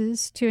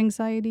basis to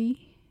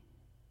anxiety?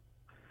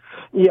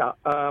 Yeah,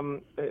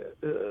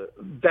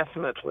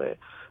 definitely.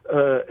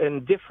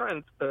 And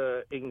different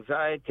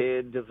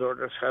anxiety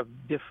disorders have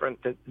different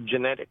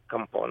genetic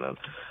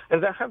components.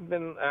 And there have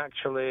been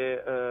actually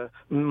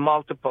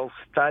multiple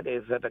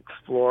studies that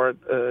explored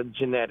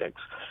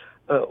genetics.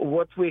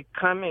 What we're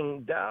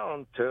coming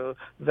down to,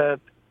 that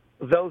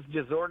those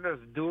disorders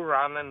do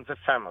run in the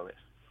families.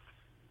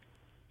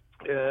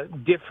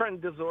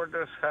 Different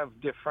disorders have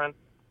different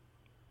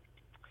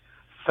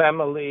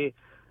family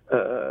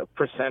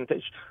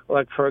percentage.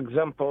 Like, for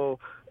example,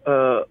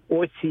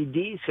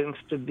 OCD seems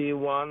to be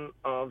one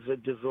of the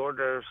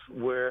disorders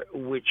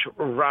which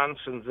runs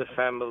in the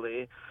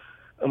family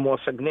more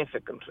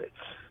significantly.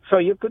 So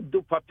you could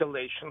do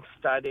population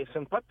studies.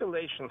 In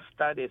population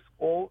studies,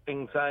 all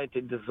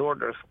anxiety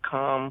disorders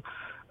come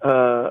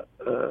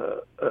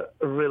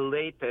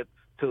related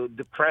to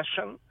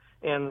depression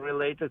and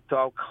related to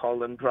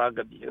alcohol and drug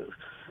abuse.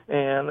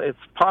 And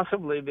it's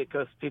possibly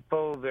because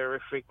people very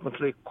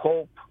frequently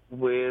cope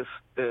with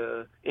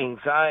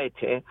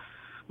anxiety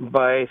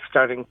by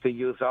starting to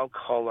use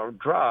alcohol or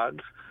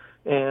drugs,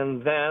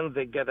 and then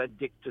they get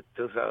addicted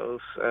to those,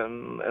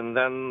 and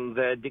then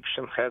the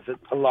addiction has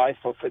a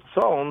life of its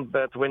own.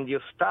 But when you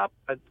stop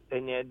at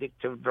any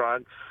addictive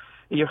drug,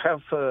 you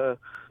have a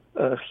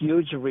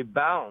huge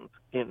rebound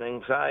in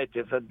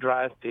anxiety that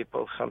drives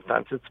people.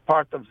 Sometimes it's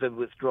part of the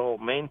withdrawal,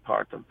 main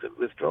part of the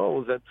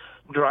withdrawal that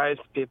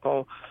drives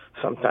people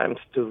sometimes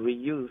to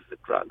reuse the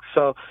drug.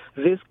 So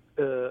this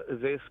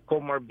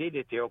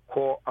comorbidity or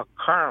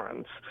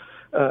co-occurrence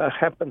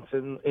happens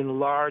in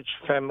large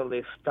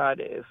family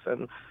studies,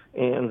 and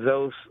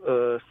those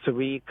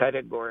three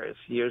categories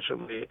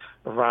usually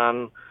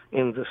run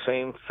in the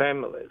same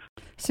families.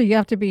 So you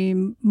have to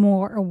be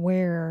more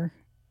aware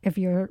if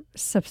you're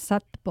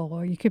susceptible,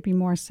 or you could be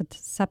more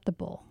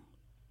susceptible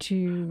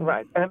to...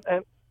 Right,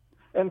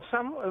 and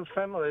some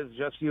families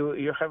just,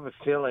 you have a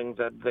feeling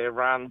that they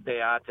run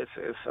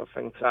diathesis of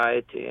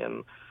anxiety,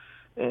 and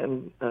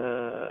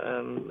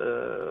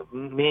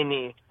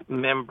many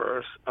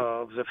members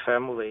of the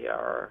family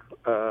are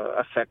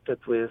affected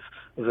with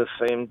the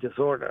same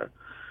disorder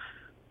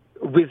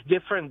with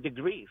different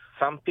degrees.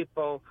 Some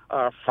people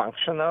are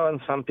functional and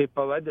some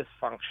people are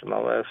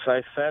dysfunctional. As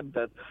I said,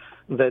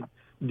 that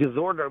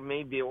disorder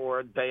may be,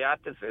 or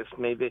diathesis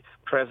may be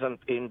present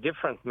in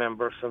different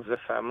members of the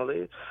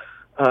family,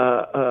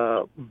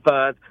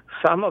 but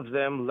some of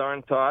them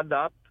learn to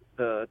adapt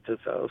to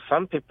those.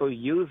 Some people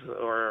use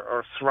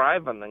or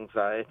thrive on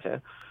anxiety,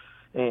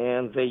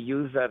 and they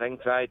use that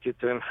anxiety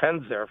to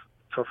enhance their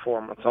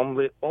performance,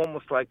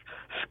 almost like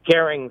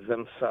scaring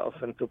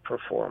themselves into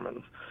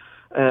performance.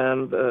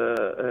 And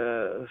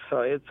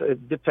so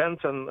it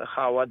depends on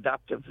how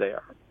adaptive they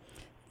are.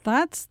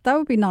 That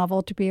would be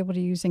novel, to be able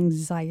to use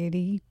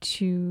anxiety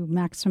to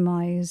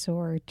maximize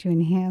or to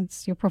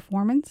enhance your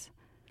performance.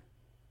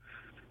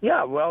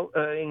 Yeah, well,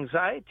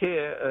 anxiety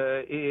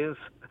is...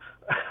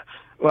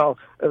 Well,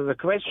 the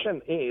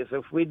question is,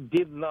 if we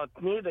did not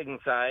need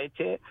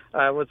anxiety,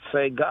 I would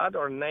say God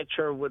or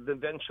nature would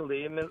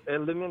eventually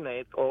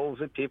eliminate all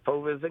the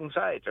people with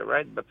anxiety,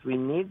 right? But we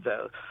need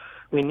those.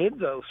 We need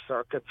those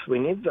circuits. We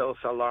need those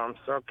alarm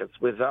circuits.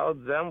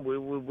 Without them, we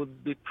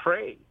would be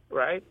prey,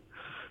 right?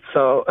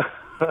 So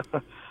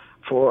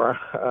for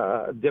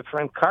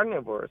different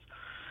carnivores.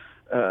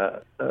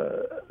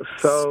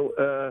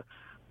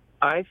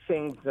 I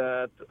think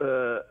that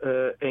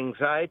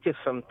anxiety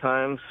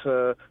sometimes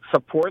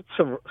supports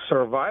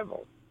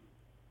survival.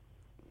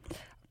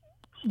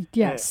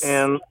 Yes.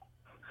 And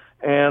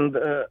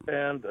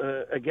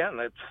again,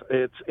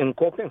 it's in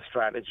coping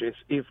strategies.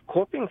 If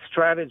coping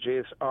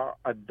strategies are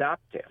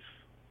adaptive,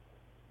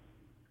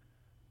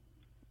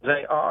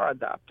 they are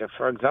adaptive.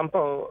 For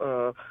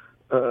example,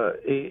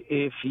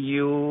 if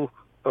you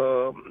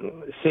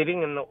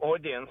sitting in the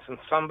audience and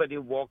somebody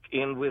walk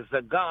in with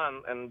a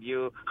gun and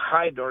you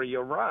hide or you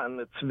run,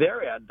 it's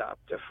very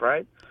adaptive,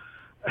 right?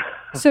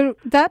 So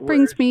that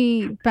brings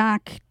me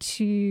back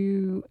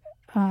to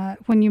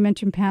when you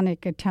mentioned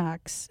panic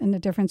attacks and the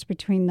difference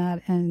between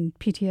that and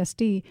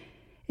PTSD.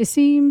 It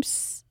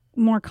seems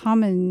more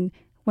common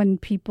when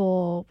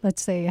people,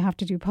 let's say, have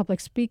to do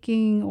public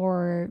speaking,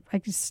 or I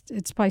guess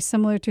it's probably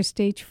similar to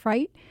stage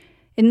fright.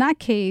 In that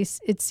case,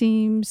 it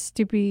seems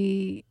to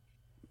be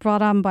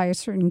brought on by a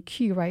certain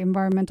cue, right?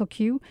 Environmental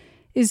cue.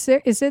 Is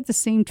it the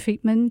same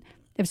treatment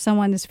if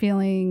someone is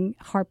feeling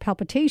heart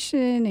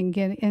palpitation and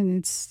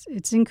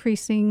it's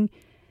increasing?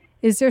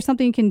 Is there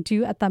something you can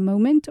do at that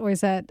moment, or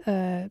is that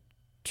a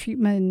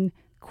treatment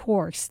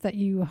course that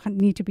you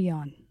need to be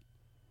on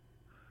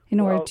in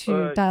order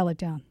to dial it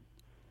down?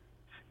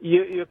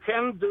 You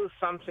can do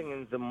something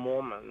in the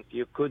moment.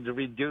 You could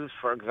reduce,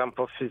 for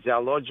example,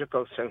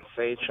 physiological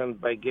sensation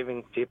by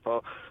giving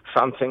people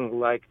something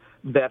like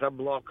beta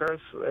blockers.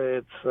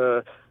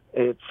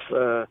 It's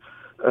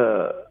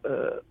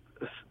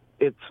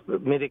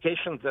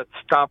medication that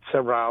stops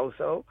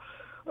arousal.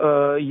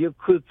 You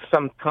could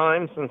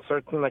sometimes, on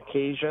certain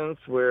occasions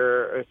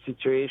where a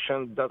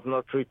situation does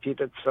not repeat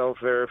itself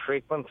very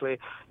frequently,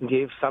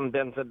 give some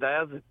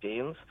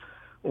benzodiazepines,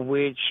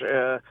 which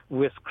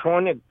with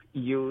chronic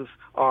use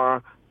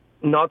are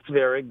not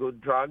very good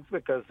drugs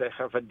because they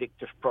have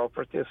addictive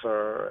properties,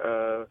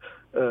 or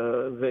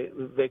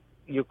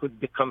you could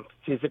become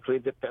physically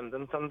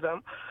dependent on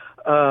them.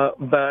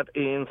 But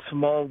in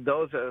small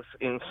doses,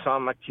 in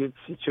some acute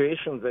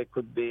situations, they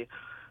could be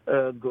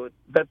good.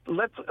 But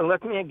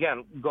let me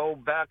again go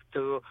back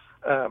to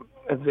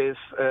this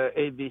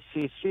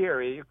ABC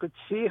theory. You could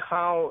see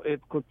how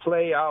it could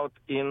play out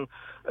in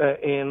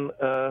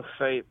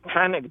say,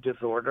 panic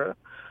disorder,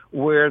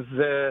 where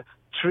the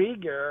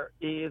trigger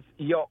is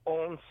your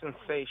own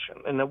sensation.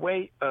 In a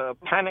way,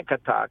 panic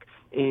attack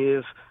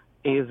is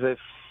a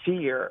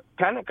fear.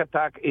 Panic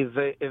attack is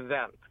an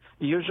event.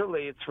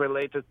 Usually it's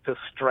related to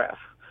stress.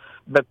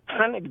 But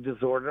panic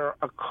disorder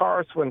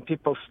occurs when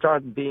people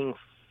start being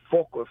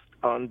focused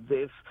on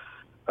this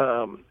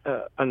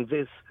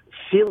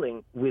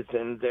feeling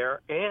within there,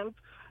 and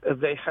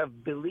they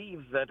have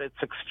believed that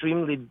it's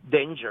extremely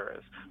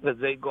dangerous, that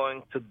they're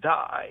going to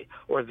die,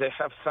 or they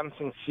have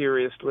something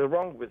seriously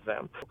wrong with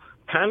them.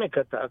 Panic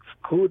attacks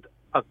could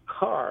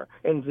occur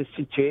in the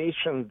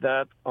situations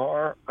that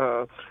are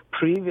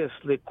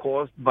previously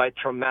caused by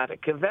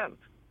traumatic events.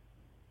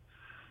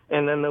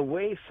 And in a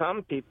way,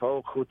 some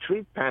people who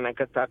treat panic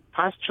attack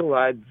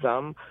postulate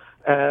them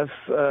as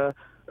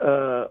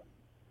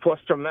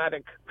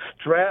post-traumatic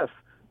stress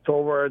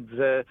towards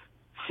a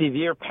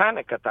severe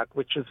panic attack,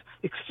 which is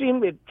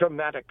extremely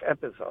traumatic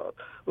episode.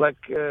 Like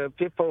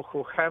people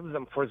who have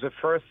them for the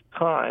first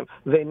time,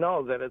 they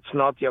know that it's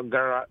not your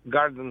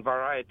garden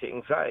variety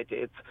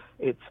anxiety.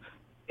 It's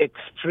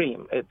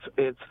extreme.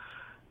 It's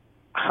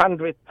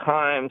 100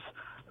 times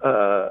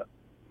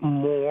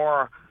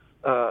more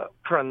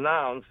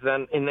pronounced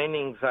than in any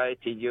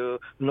anxiety you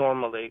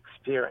normally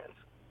experience.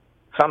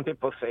 Some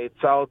people say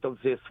it's out of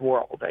this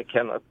world. I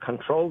cannot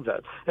control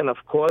that. And of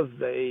course,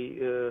 they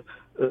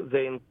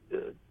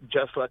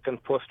just like in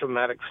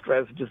post-traumatic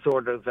stress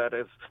disorder, that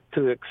is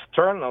to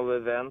external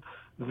event,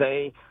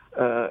 they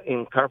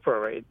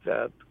incorporate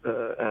that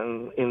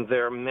and in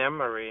their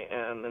memory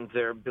and in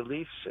their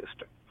belief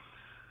system.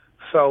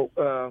 So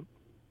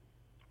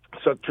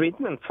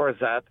treatment for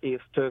that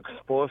is to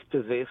expose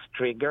to these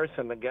triggers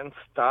and again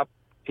stop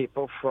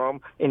people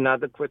from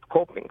inadequate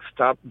coping,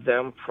 stop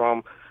them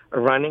from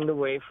running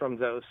away from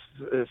those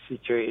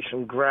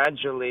situations,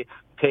 gradually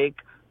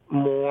take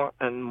more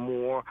and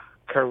more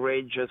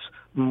courageous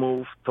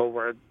move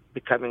toward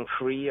becoming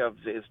free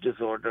of this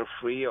disorder,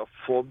 free of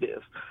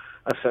phobias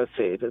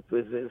associated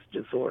with this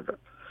disorder.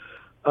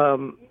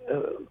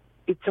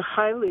 It's a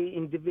highly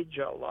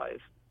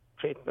individualized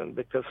treatment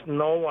because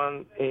no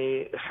one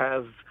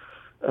has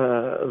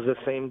the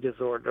same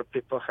disorder.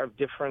 People have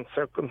different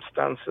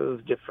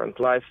circumstances, different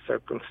life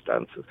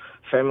circumstances,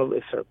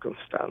 family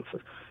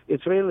circumstances.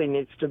 It really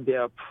needs to be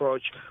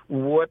approached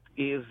what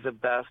is the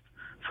best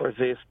for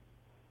this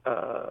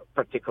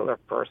particular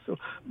person.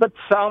 But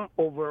some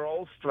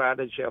overall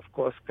strategy, of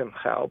course, can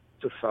help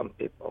to some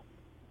people.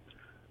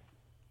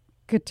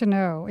 Good to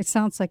know. It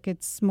sounds like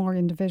it's more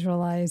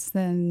individualized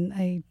than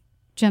a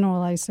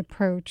generalized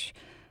approach.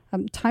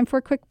 Time for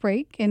a quick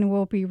break, and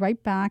we'll be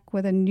right back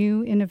with a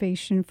new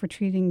innovation for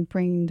treating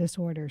brain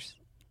disorders.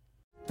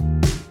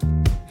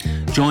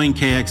 Join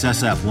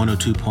KXSF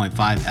 102.5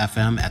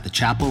 FM at the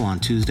Chapel on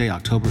Tuesday,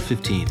 October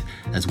 15th,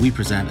 as we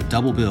present a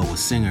double bill with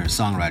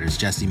singer-songwriters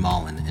Jesse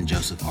Mullen and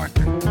Joseph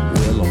Arthur.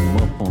 Well, I'm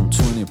up on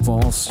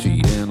 24th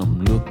Street and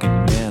I'm looking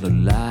at a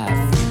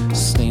life,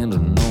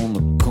 standing on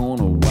the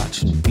corner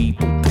watching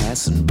people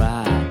passing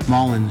by.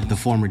 Mullen, the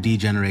former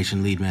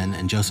D-Generation leadman,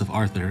 and Joseph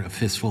Arthur of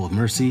Fistful of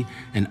Mercy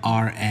and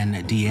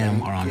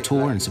RNDM are on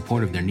tour in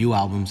support of their new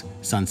albums,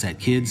 Sunset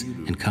Kids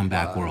and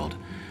Comeback World.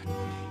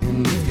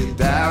 And if you're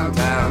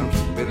downtown,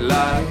 keep it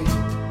light.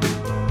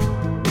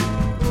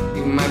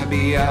 You might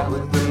be out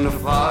within the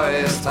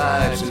forest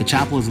heights. The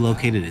Chapel is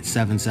located at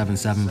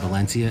 777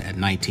 Valencia at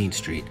 19th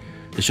Street.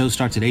 The show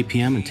starts at 8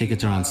 p.m. and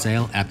tickets are on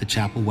sale at the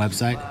Chapel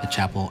website,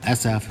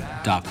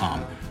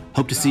 thechapelsf.com.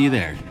 Hope to see you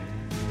there.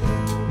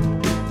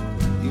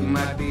 You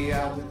might be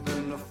out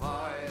within the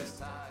forest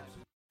heights.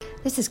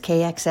 This is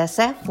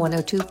KXSF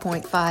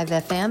 102.5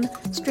 FM,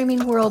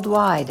 streaming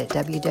worldwide at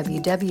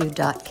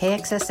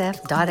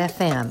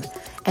www.kxsf.fm.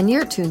 And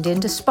you're tuned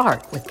in to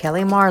Spark with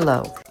Kelly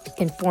Marlowe,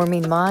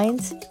 informing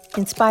minds,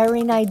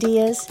 inspiring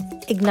ideas,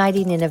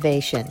 igniting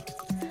innovation.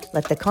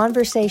 Let the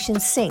conversation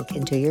sink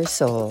into your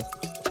soul.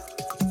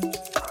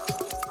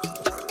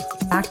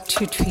 back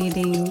to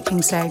treating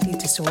anxiety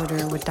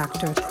disorder with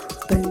Dr.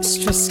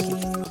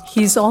 Bystryski.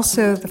 He's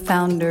also the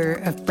founder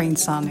of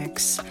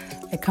BrainSonics,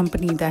 a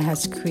company that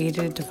has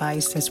created a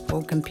device that's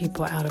woken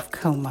people out of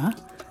coma.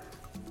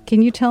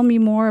 Can you tell me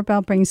more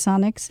about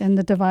BrainSonics and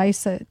the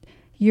device that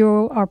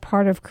you are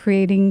part of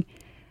creating?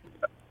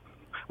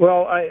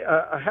 Well,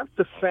 I have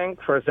to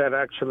thank for that,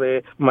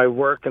 actually, my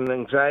work in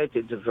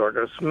anxiety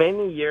disorders.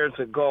 Many years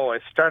ago, I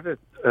started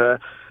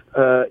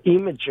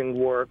imaging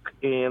work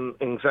in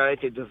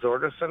anxiety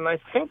disorders, and I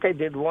think I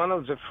did one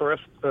of the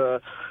first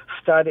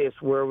studies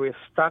where we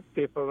stuck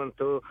people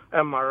into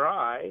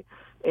MRI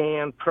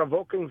and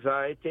provoke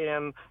anxiety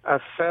and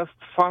assessed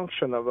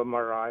function of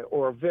MRI,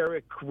 or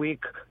very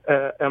quick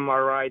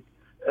MRI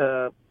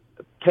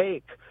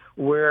take,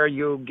 where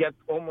you get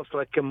almost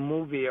like a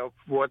movie of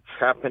what's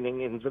happening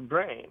in the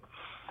brain.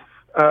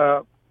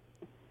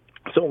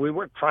 So we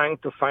were trying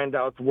to find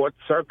out what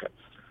circuits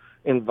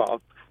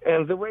involved.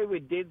 And the way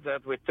we did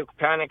that, we took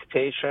panic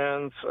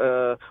patients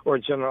or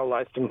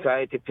generalized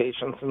anxiety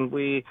patients, and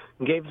we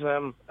gave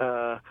them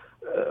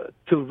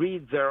to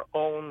read their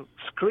own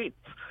scripts.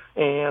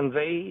 And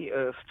they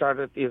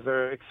started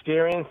either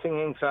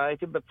experiencing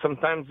anxiety, but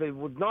sometimes they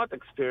would not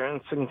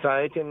experience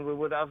anxiety, and we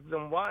would ask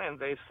them why, and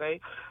they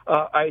say,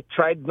 I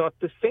tried not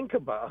to think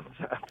about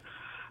that.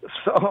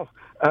 So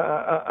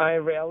I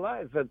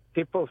realized that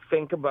people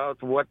think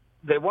about what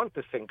they want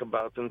to think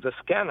about in the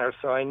scanner,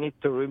 so I need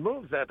to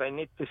remove that. I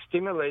need to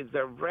stimulate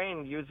their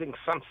brain using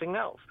something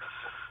else.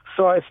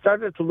 So I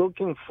started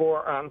looking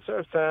for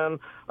answers,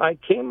 and I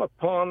came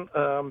upon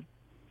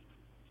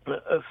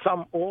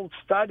some old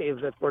studies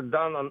that were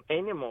done on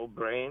animal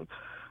brain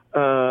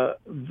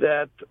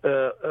that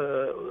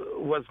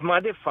was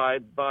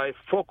modified by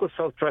focused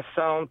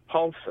ultrasound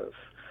pulses.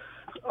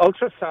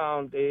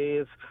 Ultrasound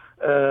is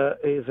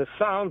a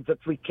sound that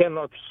we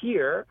cannot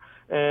hear,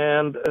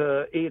 and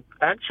it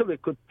actually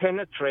could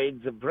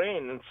penetrate the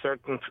brain in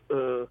certain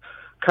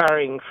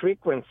carrying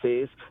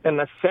frequencies and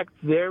affect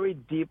very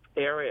deep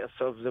areas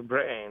of the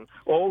brain,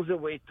 all the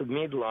way to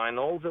midline,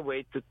 all the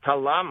way to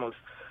thalamus,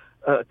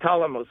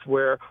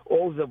 where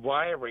all the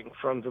wiring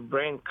from the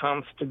brain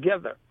comes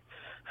together.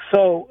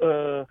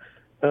 So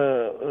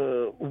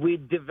we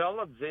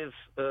developed this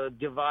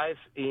device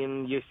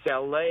in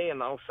UCLA,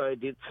 and also I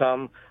did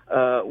some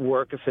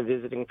work as a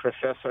visiting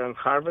professor in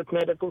Harvard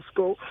Medical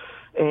School,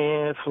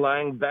 and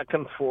flying back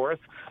and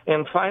forth.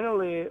 And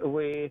finally,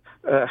 we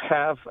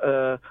have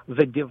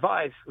the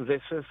device.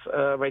 This is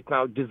right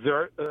now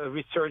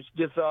research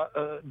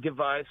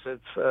device.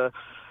 It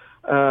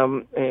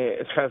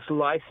has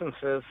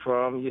licenses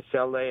from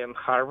UCLA and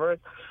Harvard,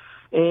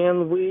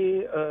 and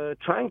we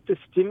trying to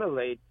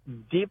stimulate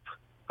deep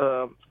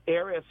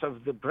areas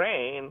of the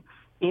brain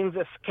in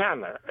the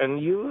scanner.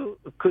 And you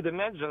could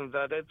imagine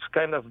that it's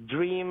kind of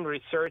dream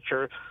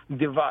researcher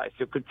device.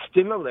 You could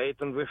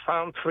stimulate, and we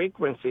found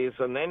frequencies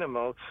on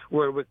animals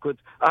where we could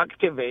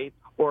activate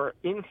or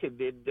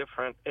inhibit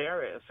different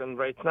areas. And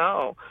right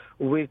now,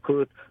 we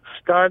could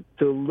start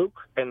to look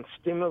and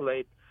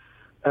stimulate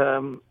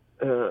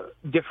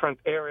different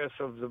areas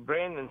of the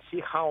brain and see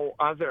how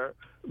other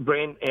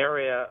brain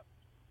area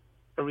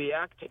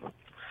reacting.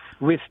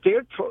 We're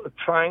still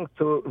trying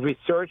to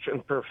research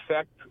and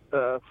perfect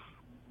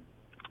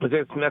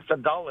this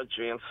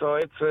methodology, and so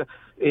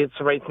it's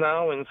right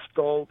now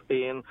installed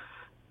in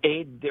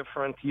 8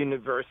 different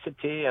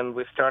universities, and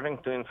we're starting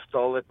to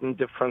install it in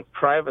different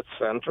private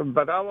centers.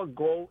 But our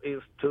goal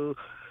is to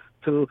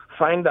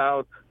find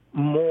out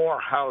more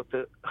how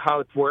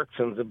it works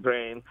in the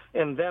brain,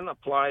 and then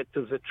apply it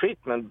to the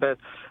treatment. But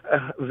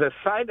the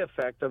side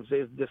effect of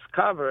this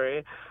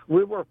discovery,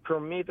 we were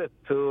permitted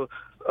to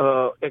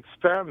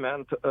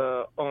experiment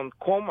on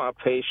coma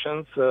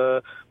patients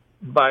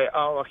by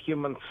our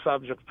Human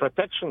Subject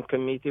Protection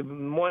Committee,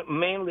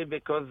 mainly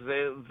because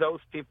those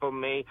people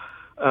may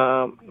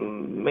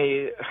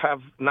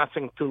have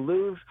nothing to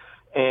lose,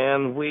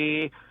 and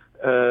we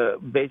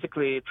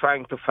basically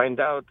trying to find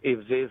out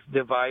if this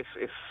device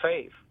is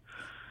safe.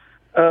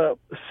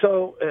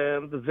 So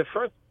the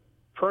first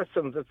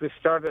person that we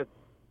started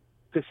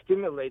to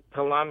stimulate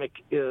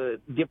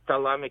deep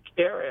thalamic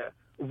area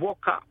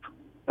woke up,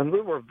 and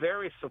we were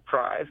very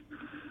surprised.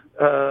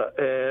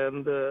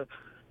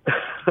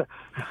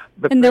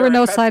 And there were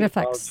no side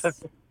effects.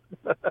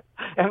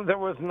 And there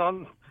was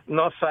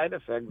no side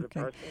effect. The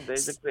person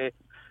basically.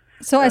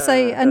 So as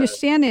I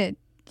understand it,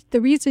 the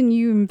reason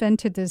you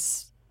invented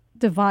this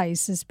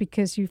device is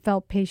because you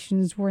felt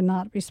patients were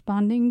not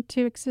responding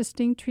to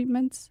existing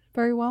treatments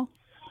very well?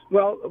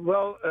 Well,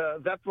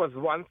 that was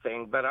one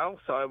thing, but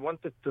also I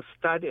wanted to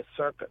study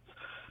circuits,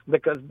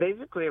 because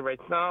basically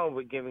right now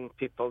we're giving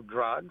people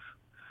drugs,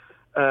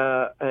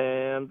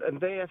 and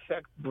they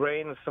affect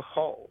brain as a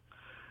whole.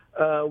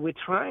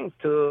 We're trying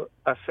to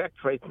affect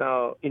right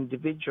now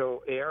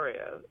individual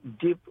areas,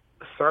 deep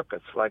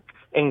circuits like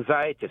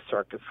anxiety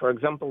circuits. For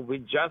example, we're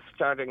just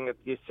starting at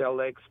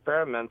UCLA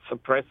experiment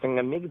suppressing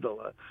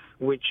amygdala,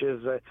 which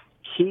is a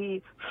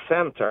key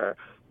center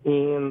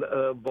in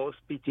both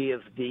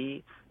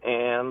PTSD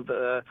and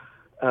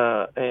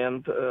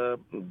and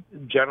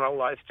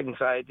generalized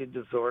anxiety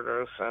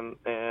disorders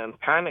and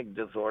panic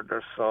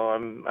disorders. So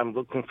I'm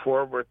looking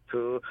forward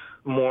to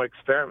more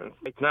experiments.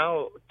 Right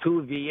now,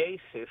 2 VA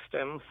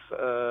systems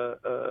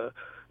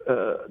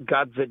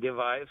got the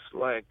device,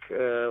 like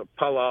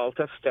Palo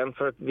Alto,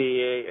 Stanford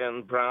VA,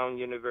 and Brown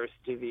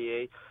University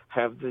VA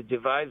have the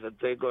device that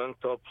they're going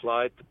to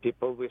apply to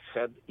people with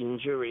head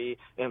injury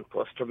and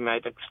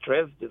post-traumatic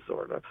stress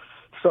disorder.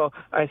 So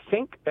I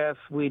think as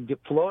we're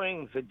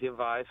deploying the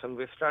device and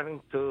we're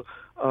starting to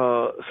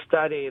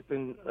study it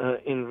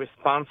in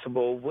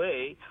responsible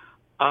way,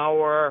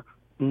 our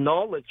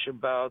knowledge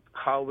about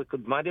how we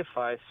could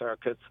modify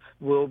circuits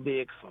will be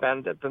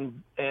expanded,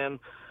 and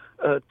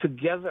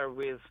together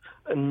with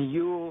a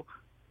new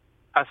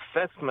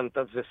assessment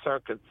of the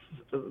circuits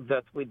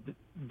that we're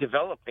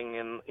developing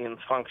in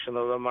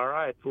functional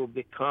MRI, it will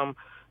become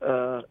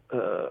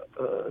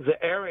the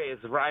area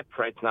is ripe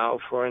right now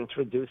for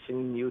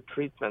introducing new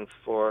treatments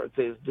for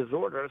these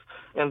disorders,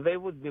 and they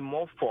would be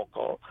more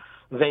focal.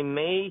 They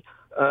may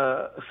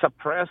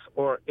suppress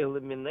or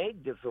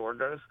eliminate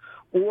disorders,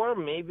 or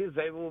maybe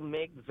they will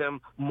make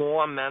them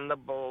more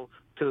amenable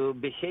to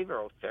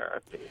behavioral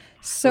therapy.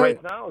 So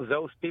right now,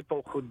 those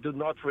people who do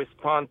not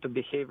respond to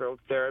behavioral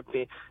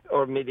therapy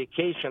or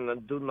medication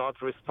and do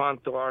not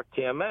respond to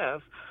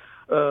RTMS,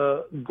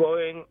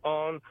 going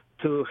on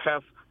to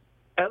have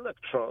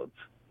electrodes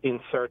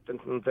inserted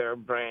in their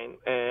brain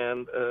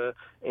and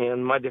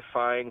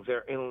modifying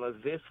their illness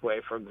this way.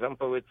 For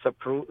example,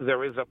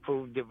 there is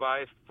approved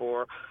device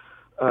for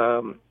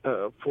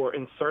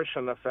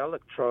insertion of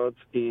electrodes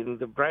in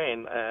the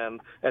brain, and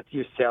at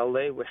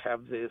UCLA we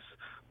have this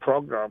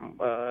program,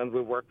 and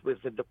we work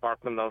with the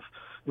Department of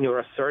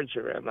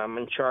Neurosurgery, and I'm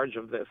in charge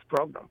of this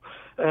program.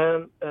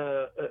 And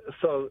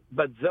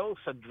but those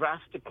are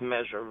drastic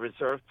measures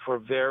reserved for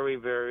very,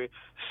 very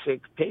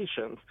sick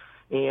patients.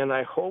 And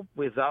I hope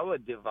with our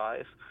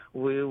device,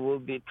 we will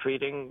be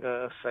treating,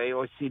 say,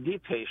 OCD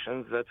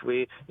patients that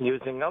we're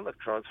using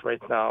electrodes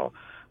right now.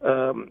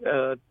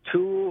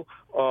 2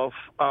 of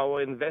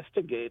our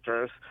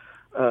investigators,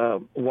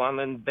 one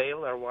in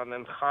Baylor, one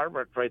in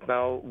Harvard, right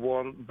now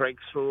won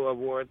breakthrough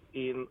award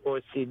in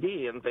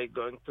OCD, and they're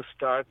going to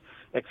start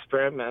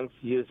experiments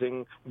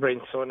using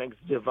BrainSonic's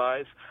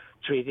device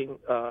treating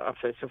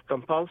obsessive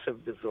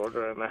compulsive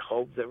disorder, and I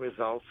hope the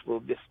results will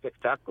be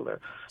spectacular.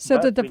 So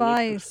but the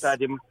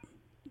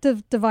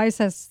device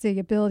has the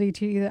ability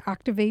to either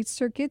activate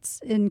circuits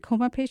in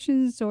coma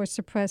patients or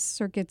suppress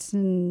circuits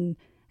in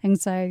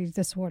anxiety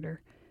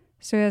disorder.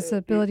 So it has the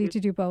ability to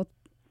do both.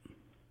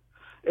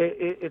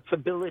 Its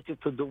ability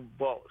to do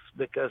both,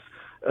 because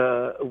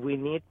we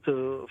need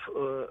to,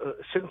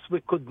 since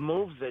we could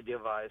move the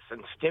device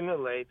and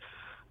stimulate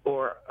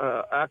or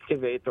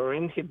activate or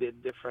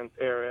inhibit different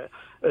areas,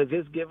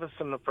 this gives us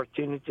an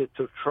opportunity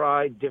to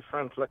try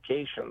different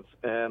locations,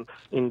 and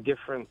in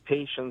different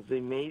patients they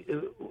may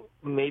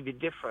be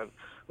different.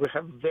 We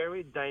have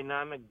very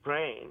dynamic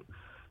brain.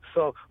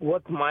 So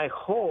what my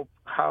hope,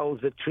 how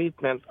the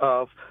treatment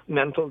of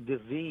mental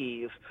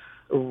disease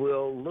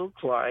will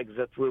look like,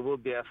 that we will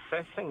be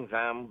assessing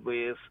them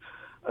with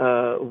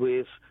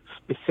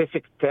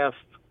specific tests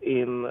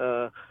in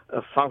a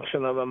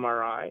functional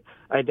MRI,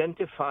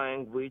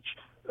 identifying which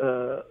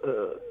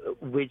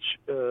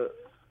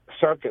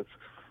circuits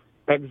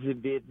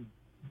exhibit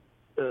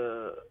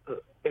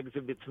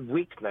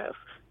weakness,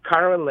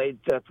 correlate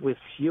that with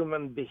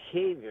human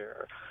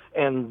behavior,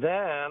 and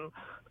then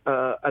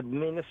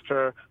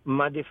administer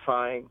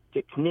modifying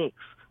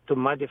techniques to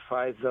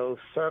modify those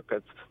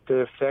circuits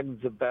to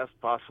affect the best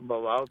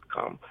possible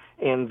outcome.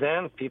 And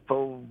then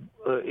people,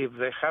 if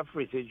they have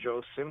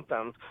residual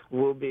symptoms,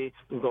 will be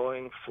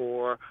going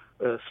for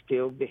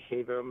still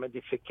behavior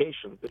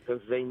modification,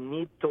 because they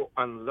need to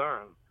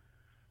unlearn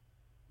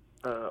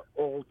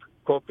old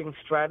coping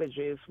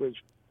strategies,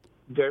 which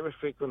very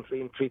frequently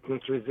in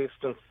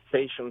treatment-resistant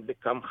patients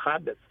become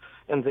habits,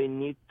 and they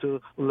need to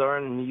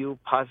learn new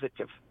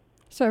positive.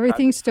 So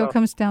everything still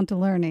comes down to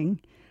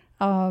learning.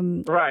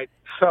 Right.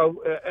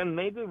 So, and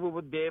maybe we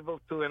would be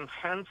able to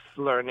enhance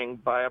learning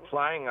by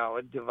applying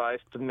our device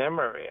to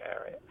memory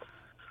area.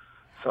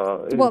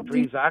 So it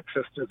increase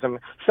access to them.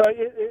 So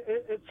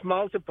it's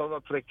multiple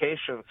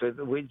applications.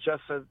 We're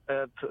just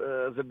at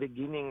the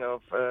beginning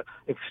of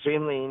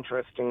extremely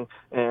interesting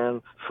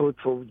and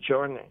fruitful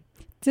journey.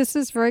 This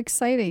is very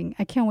exciting.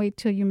 I can't wait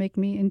till you make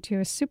me into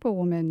a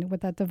superwoman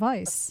with that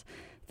device.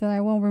 Then I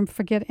won't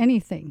forget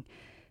anything.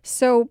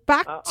 So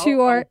back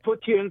to I'll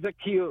put you in the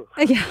queue.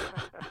 Yeah.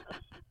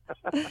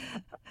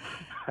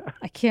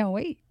 I can't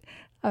wait.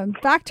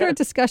 Back to our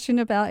discussion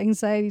about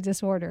anxiety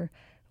disorder.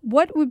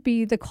 What would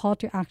be the call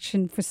to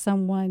action for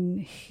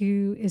someone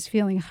who is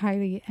feeling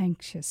highly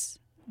anxious?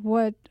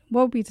 What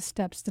would be the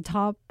steps, the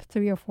top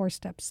 3 or 4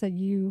 steps that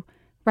you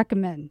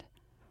recommend?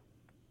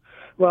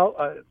 Well,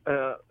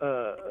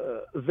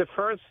 the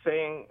first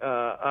thing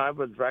I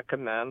would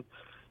recommend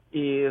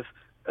is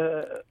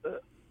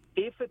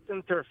if it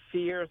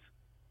interferes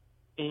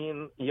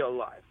in your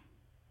life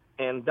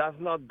and does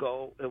not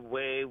go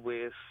away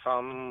with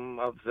some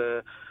of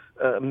the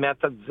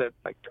methods that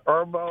like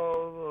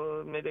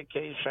herbal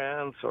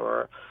medications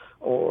or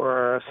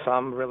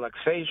some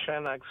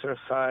relaxation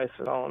exercise,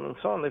 and so on and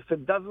so on. If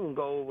it doesn't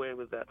go away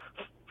with that,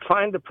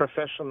 find a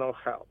professional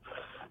help.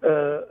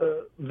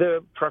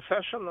 The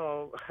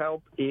professional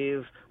help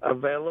is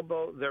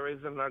available. There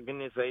is an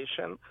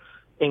organization,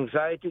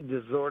 Anxiety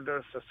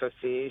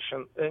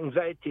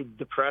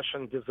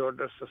Depression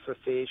Disorders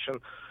Association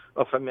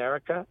of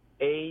America,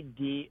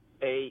 ADAA.org.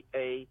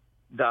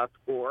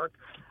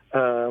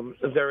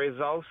 There is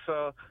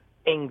also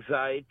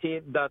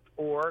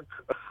anxiety.org.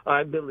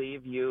 I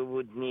believe you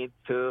would need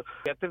to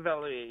get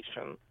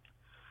evaluation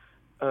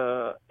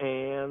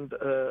and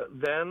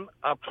then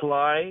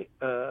apply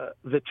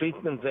the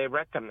treatment they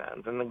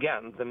recommend. And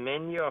again, the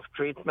menu of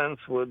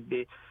treatments would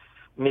be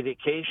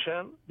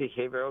medication,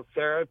 behavioral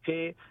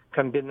therapy,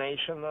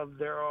 combination of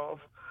thereof,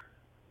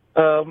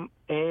 and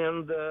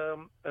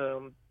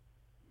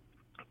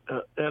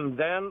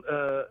then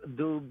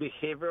do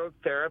behavioral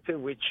therapy,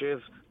 which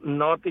is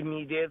not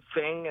immediate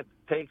thing. It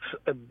takes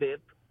a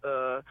bit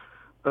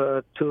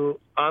to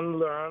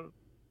unlearn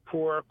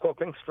poor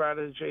coping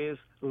strategies,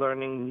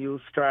 learning new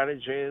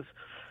strategies.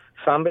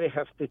 Somebody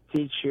has to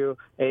teach you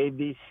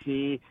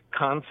ABC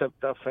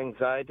concept of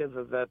anxiety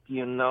so that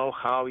you know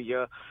how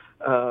your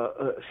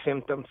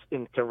symptoms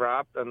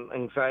interrupt. And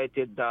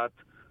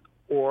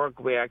anxiety.org,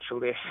 we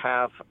actually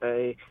have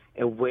a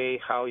way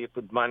how you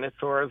could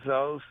monitor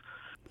those.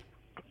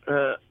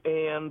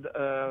 And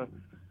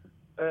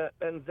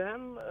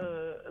then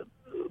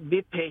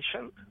be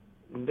patient.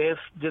 This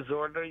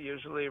disorder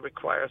usually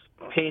requires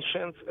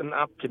patience and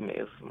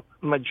optimism.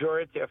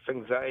 Majority of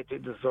anxiety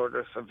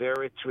disorders are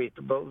very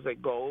treatable. They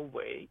go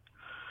away.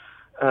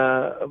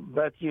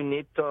 But you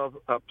need to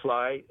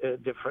apply a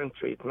different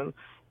treatment.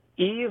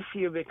 If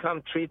you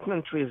become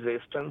treatment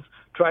resistant,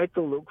 try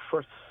to look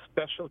for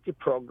specialty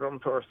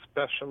programs or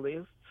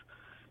specialists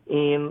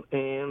in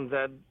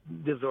that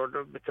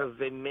disorder, because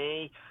they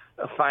may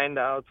find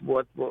out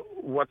what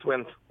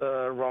went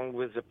wrong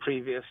with the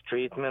previous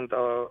treatment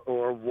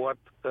or what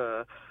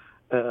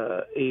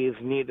is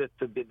needed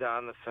to be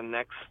done as the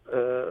next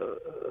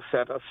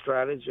set of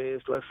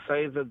strategies. Let's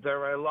say that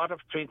there are a lot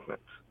of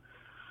treatments.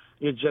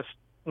 You just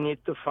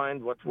need to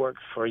find what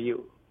works for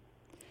you.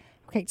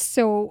 Okay,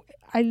 so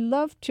I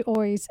love to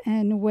always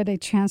end with a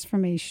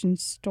transformation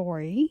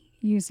story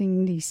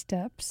using these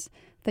steps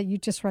that you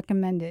just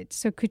recommended.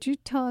 So could you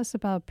tell us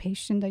about a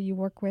patient that you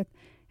work with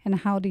and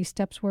how these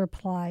steps were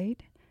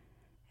applied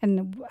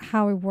and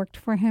how it worked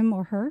for him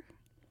or her?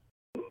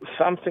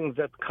 Something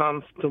that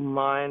comes to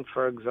mind,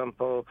 for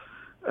example,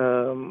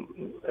 a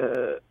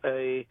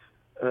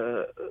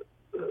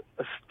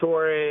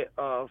story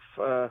of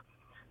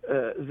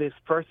this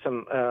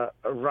person, a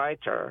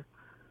writer,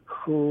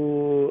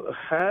 who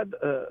had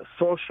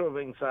social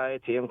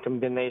anxiety in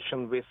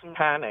combination with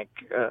panic,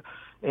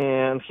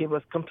 and he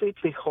was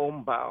completely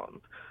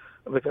homebound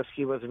because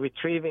he was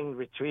retrieving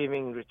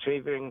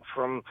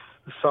from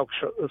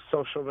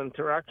social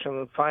interaction.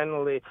 And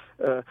finally,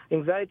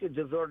 anxiety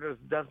disorders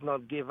does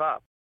not give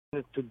up. You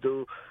need to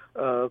do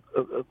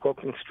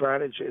coping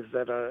strategies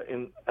that are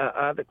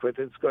inadequate.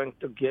 It's going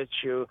to get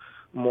you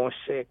more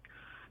sick.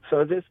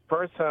 So this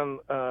person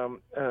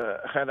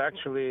had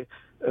actually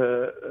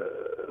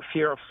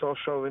fear of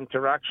social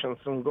interactions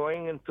and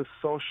going into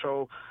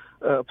social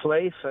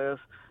places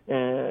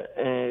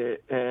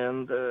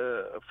and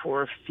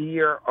for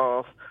fear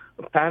of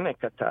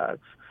panic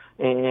attacks.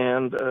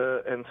 And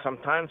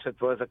sometimes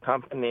it was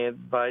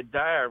accompanied by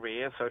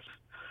diarrhea.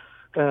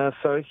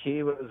 So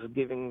he was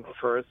giving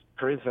first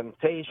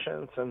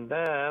presentations, and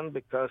then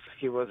because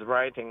he was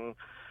writing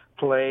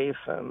plays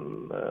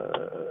and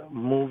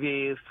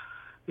movies,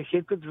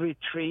 he could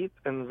retreat,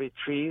 and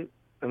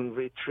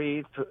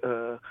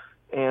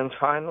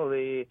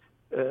finally,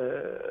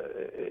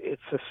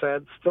 it's a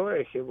sad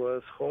story. He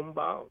was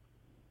homebound.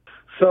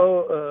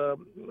 So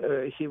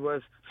he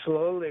was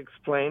slowly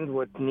explained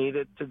what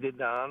needed to be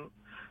done.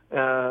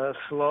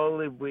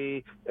 Slowly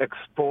we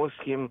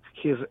exposed him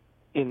his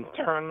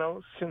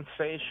internal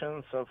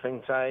sensations of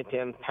anxiety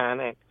and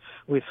panic.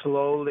 We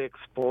slowly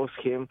exposed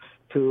him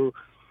to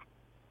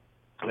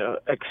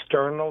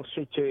external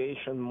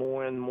situation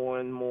more and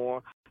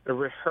more,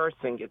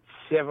 rehearsing it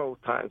several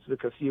times,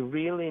 because you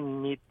really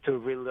need to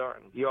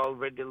relearn. You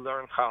already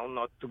learned how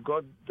not to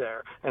go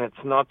there, and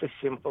it's not a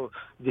simple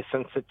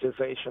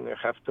desensitization. You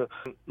have to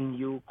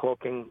new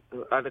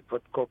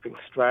adequate coping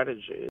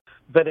strategies.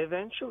 But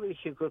eventually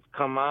he could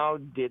come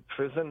out, did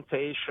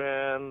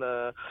presentation,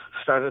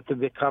 started to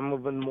become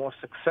even more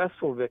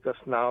successful because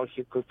now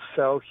he could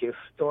sell his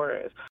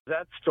stories.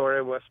 That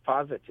story was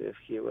positive.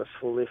 He was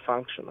fully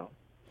functional.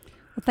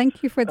 Well,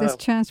 thank you for this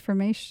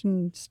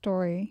transformation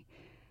story.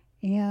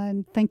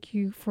 And thank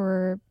you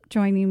for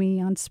joining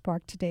me on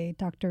Spark today,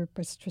 Dr.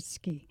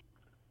 Brzezicki.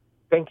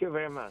 Thank you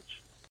very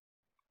much.